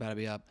contract's about to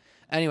be up.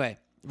 Anyway,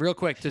 real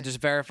quick to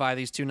just verify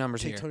these two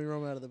numbers Take here. Tony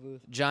Romo out of the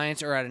booth.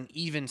 Giants are at an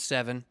even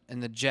 7,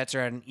 and the Jets are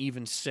at an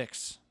even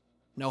 6.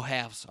 No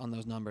halves on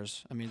those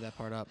numbers. I made that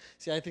part up.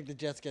 See, I think the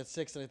Jets get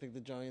 6, and I think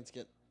the Giants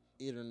get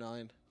 8 or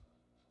 9.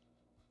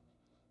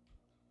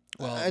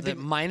 Well, I think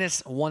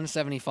minus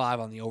 175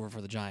 on the over for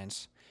the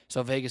Giants.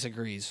 So Vegas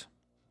agrees.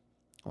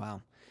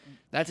 Wow.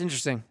 That's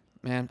interesting,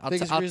 man. I'll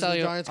Vegas agrees tell the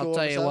you Giants go what,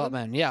 over 7?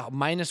 man. Yeah,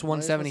 minus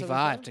 175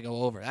 175? to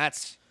go over.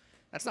 That's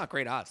not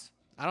great odds.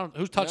 I don't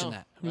who's touching No,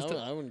 that? Who's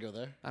I wouldn't go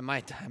there. I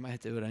might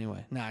do it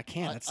anyway. No, I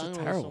can't. That's I so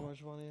don't terrible. so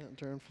much money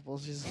during football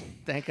season.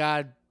 Thank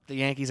God the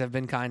Yankees have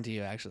been kind to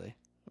you, actually,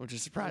 which is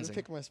I'm surprising.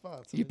 pick my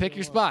spots. You pick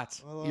your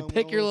spots. You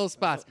pick your little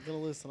spots. I'm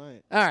gonna lose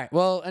tonight. All right.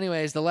 Well,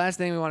 anyways, the last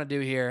thing we want to do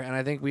here, and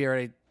I think we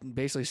already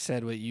basically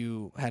said what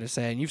you had to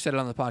say, and you've said it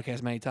on the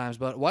podcast many times,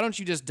 but why don't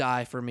you just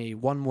die for me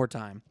one more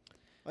time?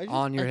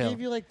 On your I hill.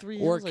 gave you like 3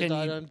 Or hills I can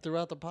died you- on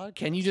throughout the podcast.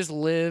 Can you just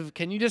live?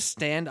 Can you just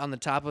stand on the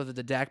top of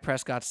the Dak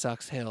Prescott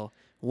sucks hill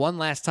one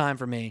last time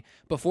for me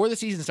before the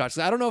season starts?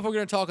 'Cause I don't know if we're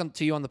going to talk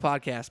to you on the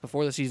podcast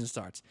before the season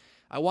starts.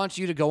 I want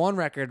you to go on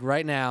record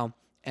right now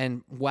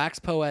and wax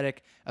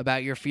poetic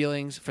about your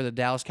feelings for the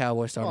Dallas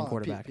Cowboys starting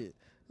quarterback. Pete,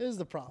 here's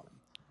the problem.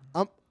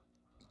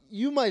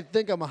 You might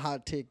think I'm a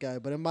hot take guy,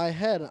 but in my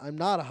head, I'm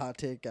not a hot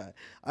take guy.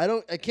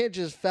 I can't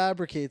just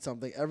fabricate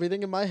something.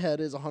 Everything in my head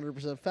is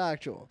 100%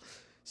 factual.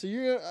 So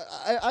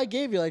I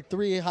gave you like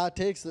 3 hot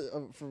takes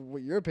for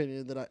what your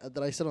opinion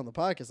that I said on the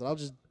podcast, and I'll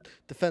just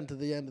defend to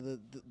the end of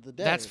the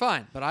day. That's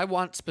fine, but I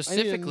want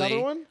specifically. another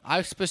one?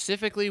 I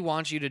specifically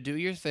want you to do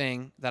your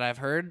thing that I've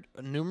heard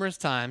numerous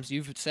times.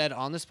 You've said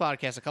on this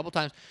podcast a couple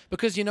times,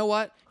 because you know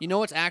what? You know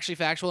what's actually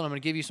factual, and I'm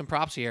going to give you some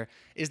props here,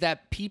 is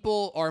that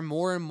people are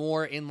more and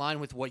more in line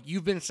with what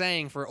you've been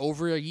saying for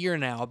over a year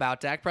now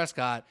about Dak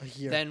Prescott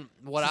than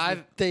what Since I've.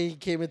 the day he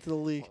came into the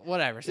league.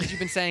 Whatever. Since you've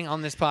been saying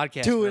on this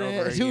podcast 2 for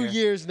over a 2 year.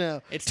 years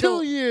now. It's 2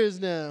 still- years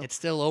now. It's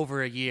still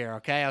over a year,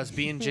 okay? I was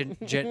being general,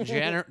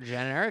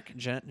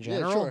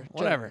 sure,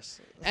 whatever.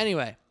 generous.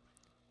 Anyway,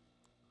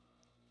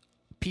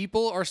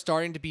 people are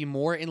starting to be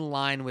more in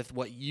line with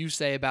what you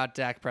say about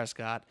Dak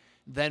Prescott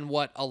than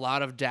what a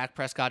lot of Dak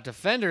Prescott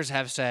defenders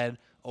have said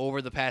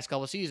over the past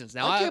couple of seasons.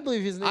 Now, I can't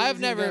believe his name I've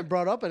isn't never getting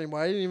brought up anymore.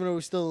 I didn't even know he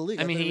was still in the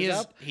league. I mean, thought he was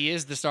is out. he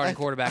is the starting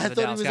quarterback I of the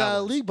thought Dallas he was out of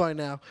Cowboys. the league by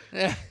now.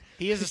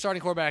 He is the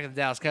starting quarterback of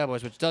the Dallas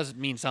Cowboys, which does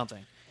mean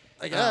something.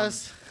 I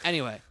guess.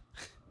 Anyway,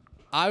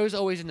 I was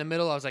always in the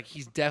middle. I was like,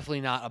 he's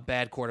definitely not a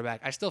bad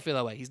quarterback. I still feel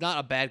that way. He's not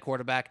a bad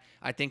quarterback.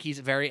 I think he's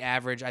very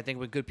average. I think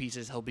with good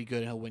pieces, he'll be good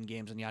and he'll win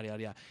games and yada,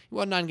 yada, yada. He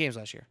won 9 games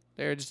last year.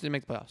 They just didn't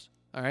make the playoffs.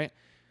 All right?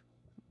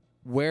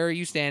 Where are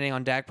you standing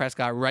on Dak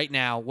Prescott right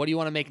now? What do you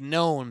want to make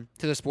known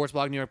to the Sports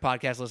Blog New York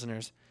podcast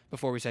listeners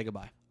before we say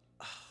goodbye?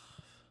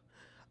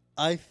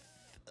 I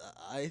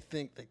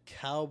think the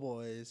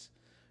Cowboys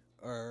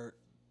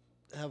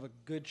have a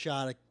good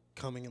shot at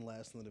coming in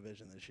last in the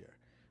division this year.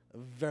 A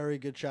very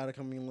good shot at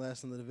coming in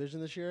last in the division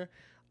this year.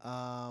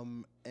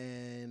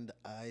 And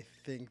I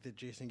think that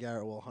Jason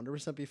Garrett will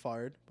 100% be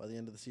fired by the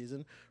end of the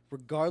season,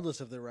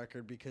 regardless of their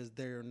record, because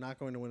they're not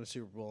going to win a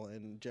Super Bowl,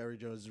 and Jerry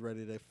Jones is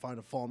ready to find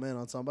a fall man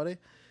on somebody,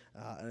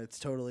 and it's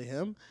totally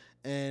him.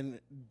 And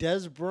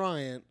Des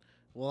Bryant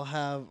will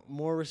have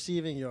more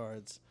receiving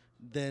yards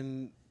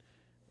than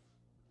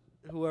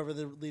whoever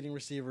the leading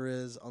receiver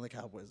is on the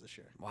Cowboys this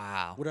year.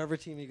 Wow. Whatever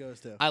team he goes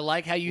to. I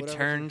like how you Whatever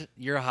turned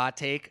your hot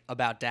take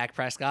about Dak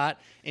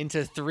Prescott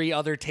into 3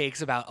 other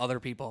takes about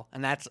other people,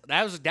 and that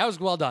was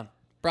well done.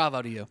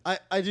 Bravo to you.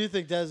 I do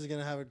think Dez is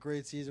going to have a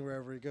great season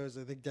wherever he goes.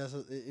 I think Dez,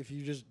 if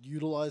you just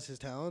utilize his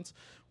talents,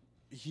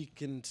 he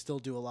can still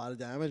do a lot of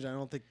damage. I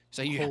don't think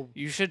So Cole,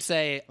 you should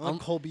say I don't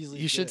think Cole Beasley.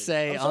 you should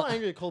say I'm so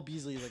angry at Cole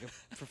Beasley, like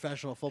a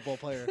professional football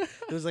player.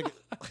 It was like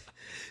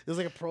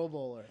a Pro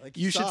Bowler. Like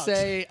he you should sucks.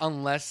 say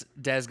unless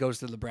Dez goes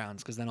to the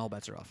Browns, because then all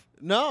bets are off.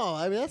 No.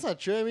 I mean that's not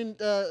true. I mean,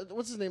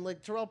 what's his name?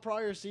 Like Terrell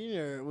Pryor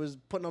Sr. was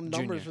putting up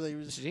numbers Junior.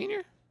 for the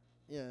Senior?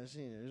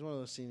 senior. He's one of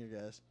those senior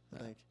guys. I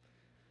think.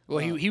 Well,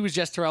 he was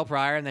just Terrell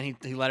Pryor, and then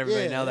he let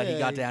everybody know that he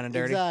got down and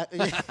dirty.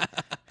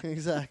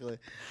 Exactly.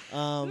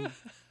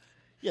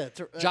 Yeah.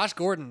 Josh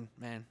Gordon,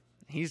 man,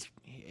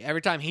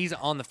 every time he's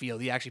on the field,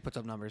 he actually puts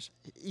up numbers.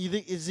 You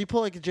think is he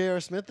pull like a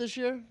J.R. Smith this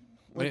year?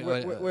 Like,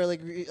 where like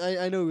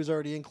I know he was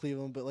already in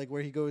Cleveland, but like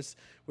where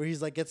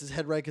he's like gets his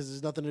head right because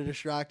there's nothing to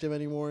distract him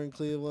anymore in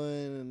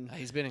Cleveland. And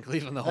He's been in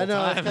Cleveland the whole I know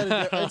time.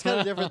 it's kind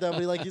of different though,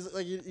 but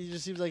he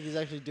just seems like he's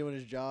actually doing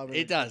his job. And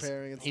It does.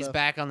 preparing and He's stuff.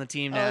 back on the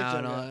team I like now. Joe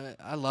and Gordon.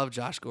 I love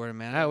Josh Gordon,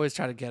 man. I always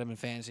try to get him in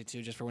fantasy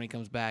too, just for when he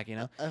comes back. You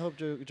know. I hope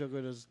Joe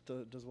Gordon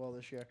does well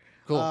this year.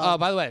 Cool. Oh,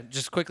 by the way,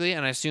 just quickly,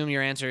 and I assume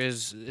your answer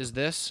is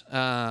this.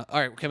 All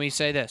right, can we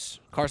say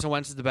this? Carson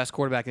Wentz is the best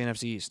quarterback in the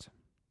NFC East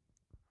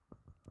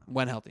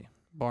when healthy,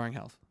 barring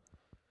health.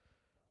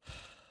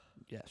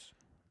 Yes.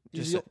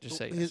 Just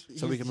say yes,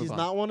 so we can move He's on.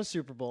 not won a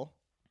Super Bowl.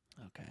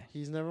 Okay.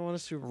 He's never won a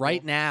Super Bowl.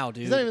 Right now,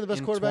 dude. He's not even the best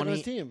in quarterback on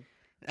his 20 team.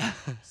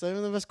 He's not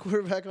even the best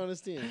quarterback on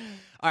his team.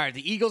 All right,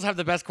 the Eagles have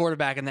the best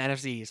quarterback in the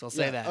NFC East. We'll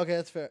say Yeah, that. Okay,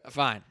 that's fair.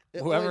 Fine.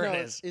 Wait, Whoever no,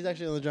 it is. he's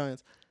actually on the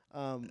Giants.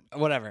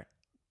 Whatever.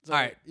 So All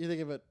right. You're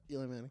thinking about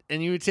Eli Manning?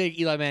 And you would take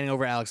Eli Manning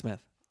over Alex Smith.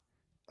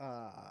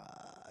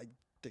 I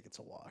think it's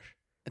a wash.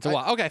 It's a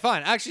while. Okay,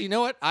 fine. Actually, you know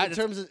what? In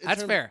terms of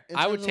that's fair. In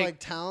I would terms of, take. like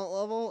talent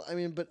level. I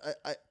mean, but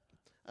I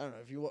don't know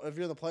if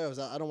you're in the playoffs.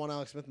 I don't want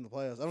Alex Smith in the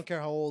playoffs. I don't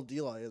care how old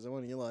Eli is. I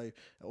want Eli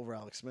over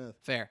Alex Smith.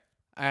 Fair.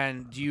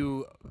 And do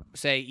you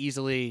say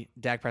easily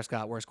Dak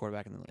Prescott worst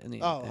quarterback in the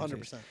Oh, NFC?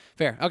 100%.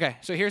 Fair. Okay,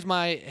 so here's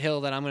my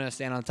hill that I'm going to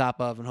stand on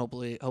top of and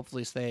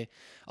hopefully stay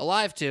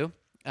alive to.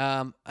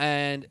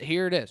 And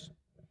here it is.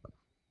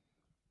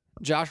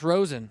 Josh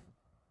Rosen,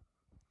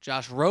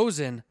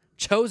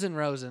 chosen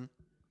Rosen,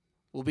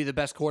 will be the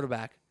best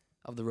quarterback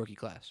of the rookie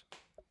class.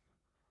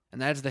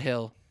 And that's the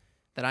hill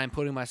that I'm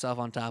putting myself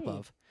on top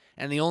of.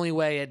 And the only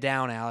way it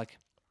down, Alec,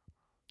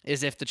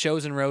 is if the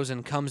chosen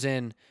Rosen comes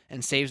in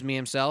and saves me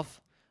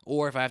himself,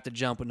 or if I have to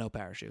jump with no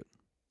parachute.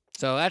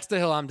 So that's the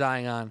hill I'm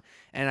dying on,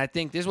 and I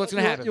think this is what's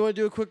going to happen. You want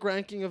to do a quick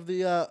ranking of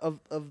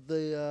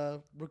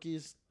the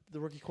rookies, the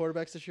rookie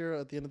quarterbacks this year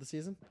at the end of the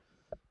season?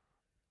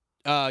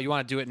 You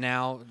want to do it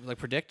now, like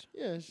predict?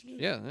 Yeah.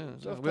 Yeah. Off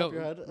the top Well, of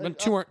your head. when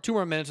two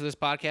more minutes of this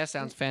podcast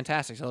sounds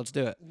fantastic, so let's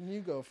do it.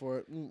 You go for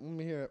it. Let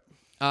me hear it.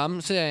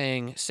 I'm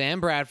saying Sam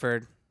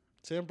Bradford,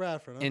 Sam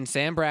Bradford. Huh? in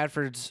Sam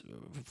Bradford's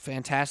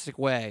fantastic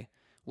way,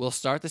 will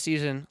start the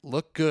season,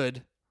 look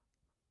good,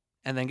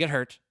 and then get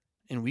hurt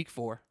in week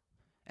 4,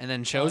 and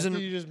then I chosen.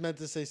 thought you just meant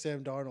to say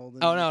Sam Darnold.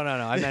 and- Oh no,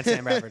 I meant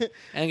Sam Bradford,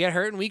 and get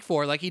hurt in week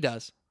 4 like he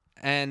does,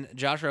 and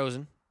Josh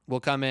Rosen will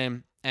come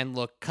in and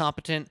look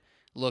competent,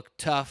 look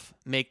tough,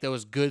 make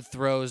those good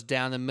throws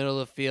down the middle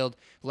of the field.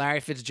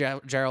 Larry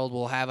Fitzgerald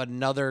will have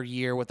another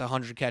year with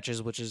 100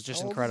 catches, which is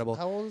just How old is- incredible.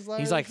 how old is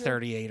Larry He's like this year?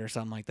 38 or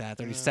something like that,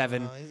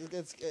 37.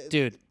 It's-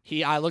 Dude,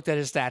 I looked at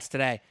his stats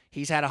today.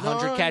 He's had 100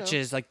 I know.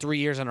 catches like 3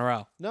 years in a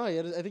row. No, I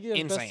think he had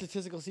the best Insane.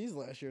 statistical season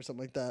last year or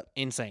something like that.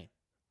 Insane.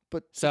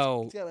 But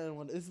So- it's got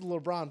it's the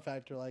LeBron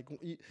factor. Like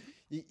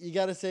you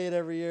got to say it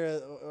every year,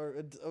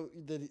 or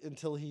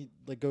until he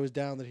like goes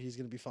down that he's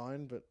gonna be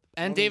fine. But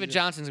And one of David these-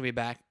 Johnson's going to be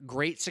back.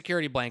 Great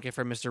security blanket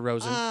for Mr.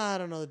 Rosen. I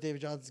don't know that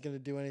David Johnson's gonna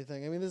do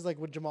anything. I mean, this is like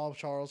when Jamal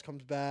Charles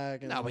comes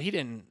back. And No, but he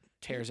didn't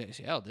tear his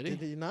ACL, did he?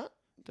 did he not?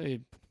 I thought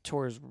he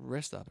tore his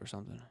wrist up or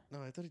something.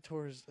 No, I thought he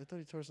tore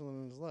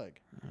something in his leg.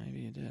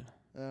 Maybe he did.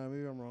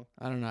 Maybe I'm wrong.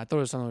 I don't know. I thought it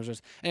was something that was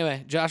just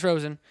anyway. Josh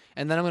Rosen,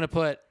 and then I'm gonna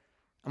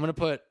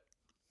put.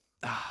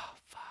 Ah,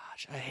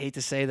 fudge. I hate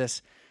to say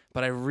this,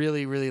 but I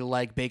really, really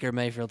like Baker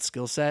Mayfield's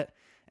skill set,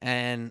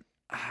 and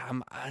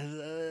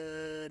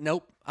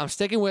nope. I'm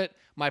sticking with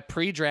my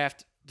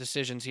pre-draft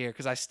decisions here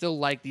because I still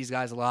like these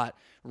guys a lot.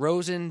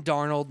 Rosen,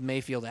 Darnold,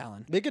 Mayfield,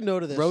 Allen. Make a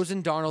note of this.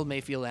 Rosen, Darnold,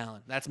 Mayfield,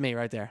 Allen. That's me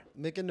right there.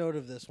 Make a note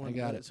of this one.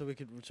 got it. So we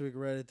could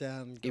write it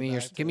down. And Give go me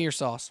your back to give me it. your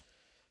sauce.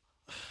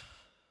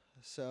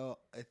 So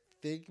I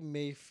think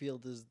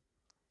Mayfield is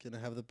gonna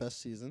have the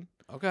best season.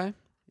 Okay.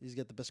 He's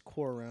got the best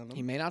core around him.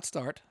 He may not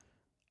start.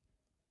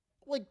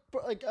 Like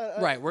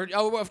Right.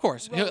 Of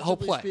course. He'll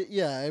relatively play.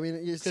 yeah, I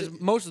mean, Because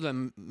most of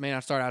them may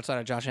not start outside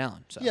of Josh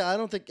Allen. So. yeah, I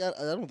don't think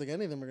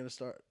any of them are going to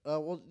start.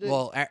 Well,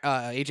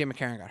 AJ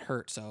McCarron got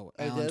hurt, so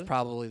I Allen's did?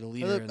 probably the I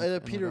leader. thought, in I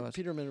thought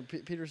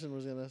the Peterson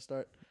was going to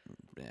start.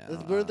 Yeah,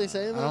 What are they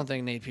saying, I though? don't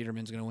think Nate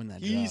Peterman's going to win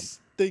that He job.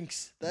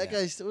 stinks. That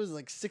Yeah. guy was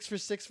like 6 for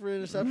 6 for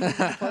interceptions in the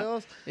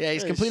playoffs. Yeah,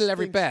 he's he completed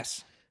every stinks.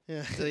 pass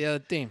Yeah. to the other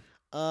team.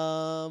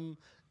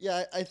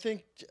 Yeah, I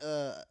think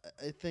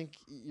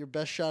your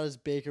best shot is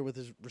Baker with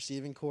his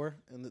receiving core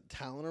and the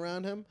talent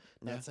around him.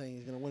 Yeah. Not saying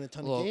he's going to win a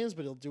ton Well- of games,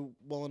 but he'll do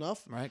well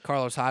enough. Right?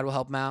 Carlos Hyde will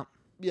help him out.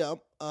 Yeah.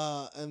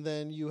 And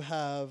then you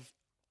have,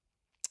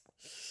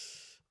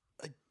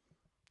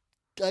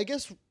 I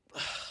guess,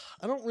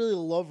 I don't really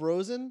love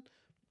Rosen,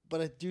 but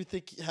I do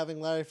think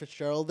having Larry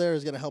Fitzgerald there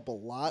is going to help a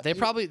lot.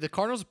 The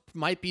Cardinals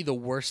might be the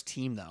worst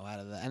team though out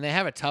of that, and they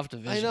have a tough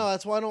division. I know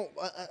that's why I don't.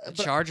 The but,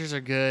 Chargers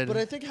are good. but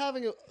I think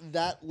having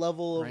that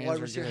level of Rams wide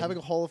are receiver, good. having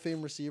a Hall of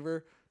Fame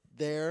receiver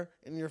there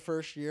in your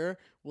first year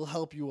will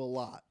help you a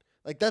lot.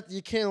 Like that,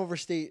 you can't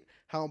overstate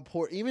how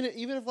important. Even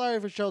if Larry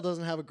Fitzgerald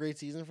doesn't have a great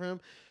season for him,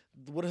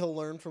 what he'll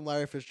learn from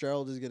Larry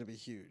Fitzgerald is going to be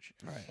huge.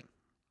 Right.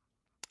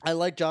 I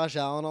like Josh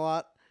Allen a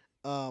lot.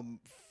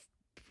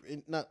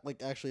 Not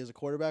like actually as a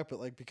quarterback, but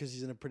like because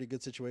he's in a pretty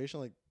good situation.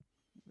 Like,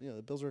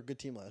 the Bills were a good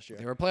team last year.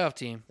 They were a playoff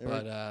team, They were-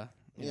 but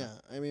you Yeah, know.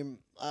 I mean,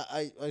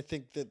 I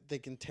think that they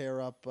can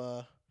tear up.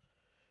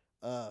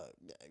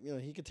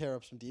 He could tear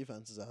up some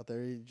defenses out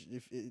there.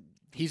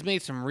 He's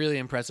made some really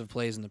impressive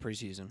plays in the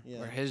preseason. Yeah.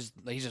 Where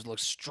he just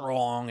looks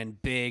strong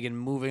and big and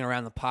moving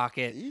around the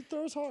pocket. He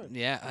throws hard.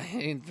 Yeah,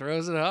 he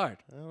throws it hard.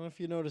 I don't know if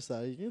you noticed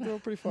that. He can throw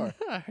pretty far.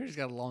 I heard he's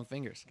got long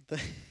fingers.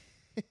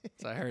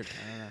 So I heard.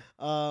 I don't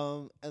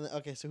know. And then,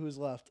 okay, so who's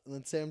left? And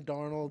then Sam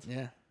Darnold.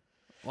 Yeah.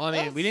 Well, I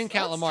mean, we didn't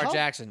count That's Lamar tough.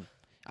 Jackson.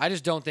 I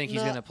just don't think he's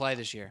No, going to play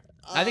this year.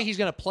 I think he's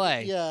going to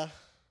play. Yeah.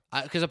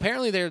 Because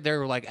apparently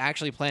they're like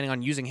actually planning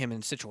on using him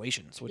in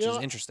situations, which You is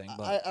know, interesting.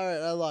 But all right,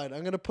 I lied.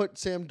 I'm gonna put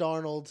Sam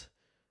Darnold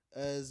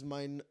as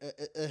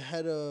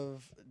ahead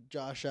of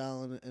Josh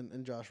Allen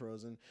and Josh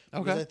Rosen.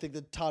 Because Okay. I think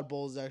that Todd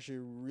Bowles is actually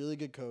a really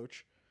good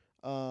coach,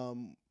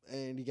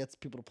 and he gets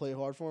people to play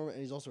hard for him, and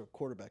he's also a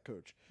quarterback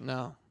coach.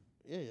 no,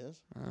 Yeah, he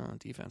is.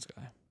 defense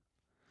guy.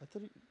 I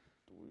thought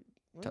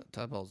What?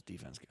 Todd Bowles,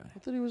 defense guy. I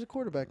thought he was a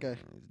quarterback guy.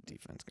 He's a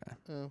defense guy.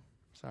 Oh,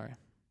 Sorry,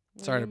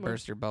 Well, sorry to never mind.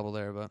 burst your bubble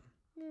there, but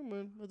Never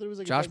mind. I thought he was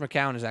like Josh a back-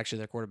 McCown is actually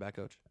their quarterback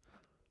coach.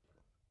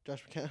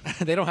 Josh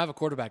McCown. They don't have a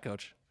quarterback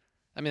coach.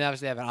 I mean,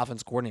 obviously they have an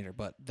offense coordinator,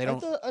 but they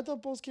don't. I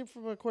thought Bowles came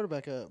from a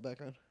quarterback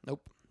background.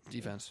 Nope,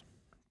 defense.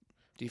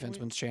 Defense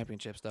We- wins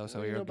championships though, so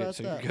Well, you're know good. about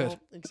So you're that. good. Well,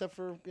 except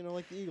for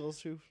like the Eagles,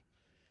 who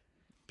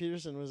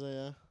Peterson was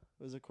a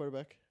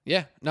quarterback.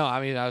 Yeah, no,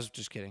 I mean I was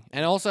just kidding.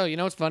 And also, you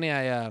know what's funny?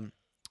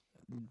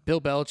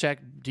 Bill Belichick,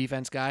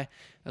 defense guy. I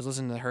was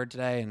listening to the Herd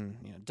today,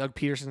 and Doug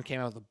Peterson came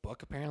out with a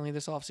book apparently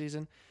this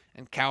offseason,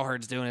 and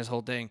Cowherd's doing his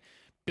whole thing.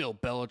 Bill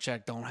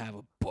Belichick don't have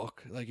a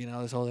book,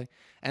 this whole thing.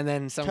 And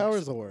then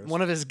Cowherd's the worst.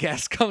 one of his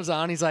guests comes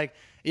on. He's like,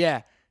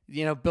 "Yeah,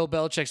 Bill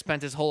Belichick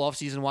spent his whole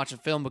offseason watching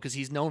film because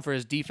he's known for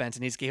his defense,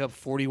 and he's gave up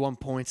 41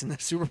 points in the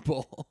Super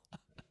Bowl."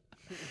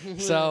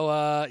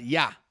 So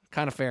yeah.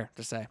 Kind of fair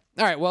to say.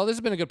 All right, well, this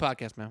has been a good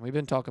podcast, man. We've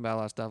been talking about a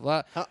lot of stuff.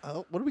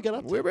 What do we got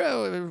up to?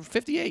 We're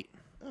 58.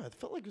 Oh, it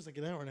felt like it was like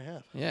an hour and a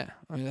half. Yeah,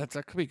 I mean that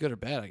could be good or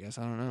bad. I guess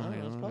I don't know. I don't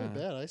know, it's probably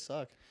bad. I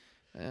suck.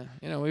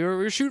 Yeah, we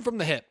were shooting from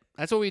the hip.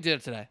 That's what we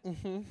did today.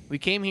 Mm-hmm. We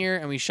came here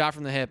and we shot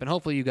from the hip, and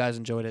hopefully you guys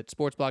enjoyed it.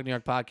 Sports Blog New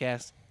York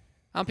podcast.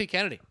 I'm Pete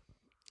Kennedy.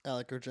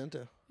 Alec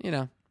Argento.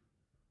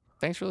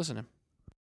 Thanks for listening.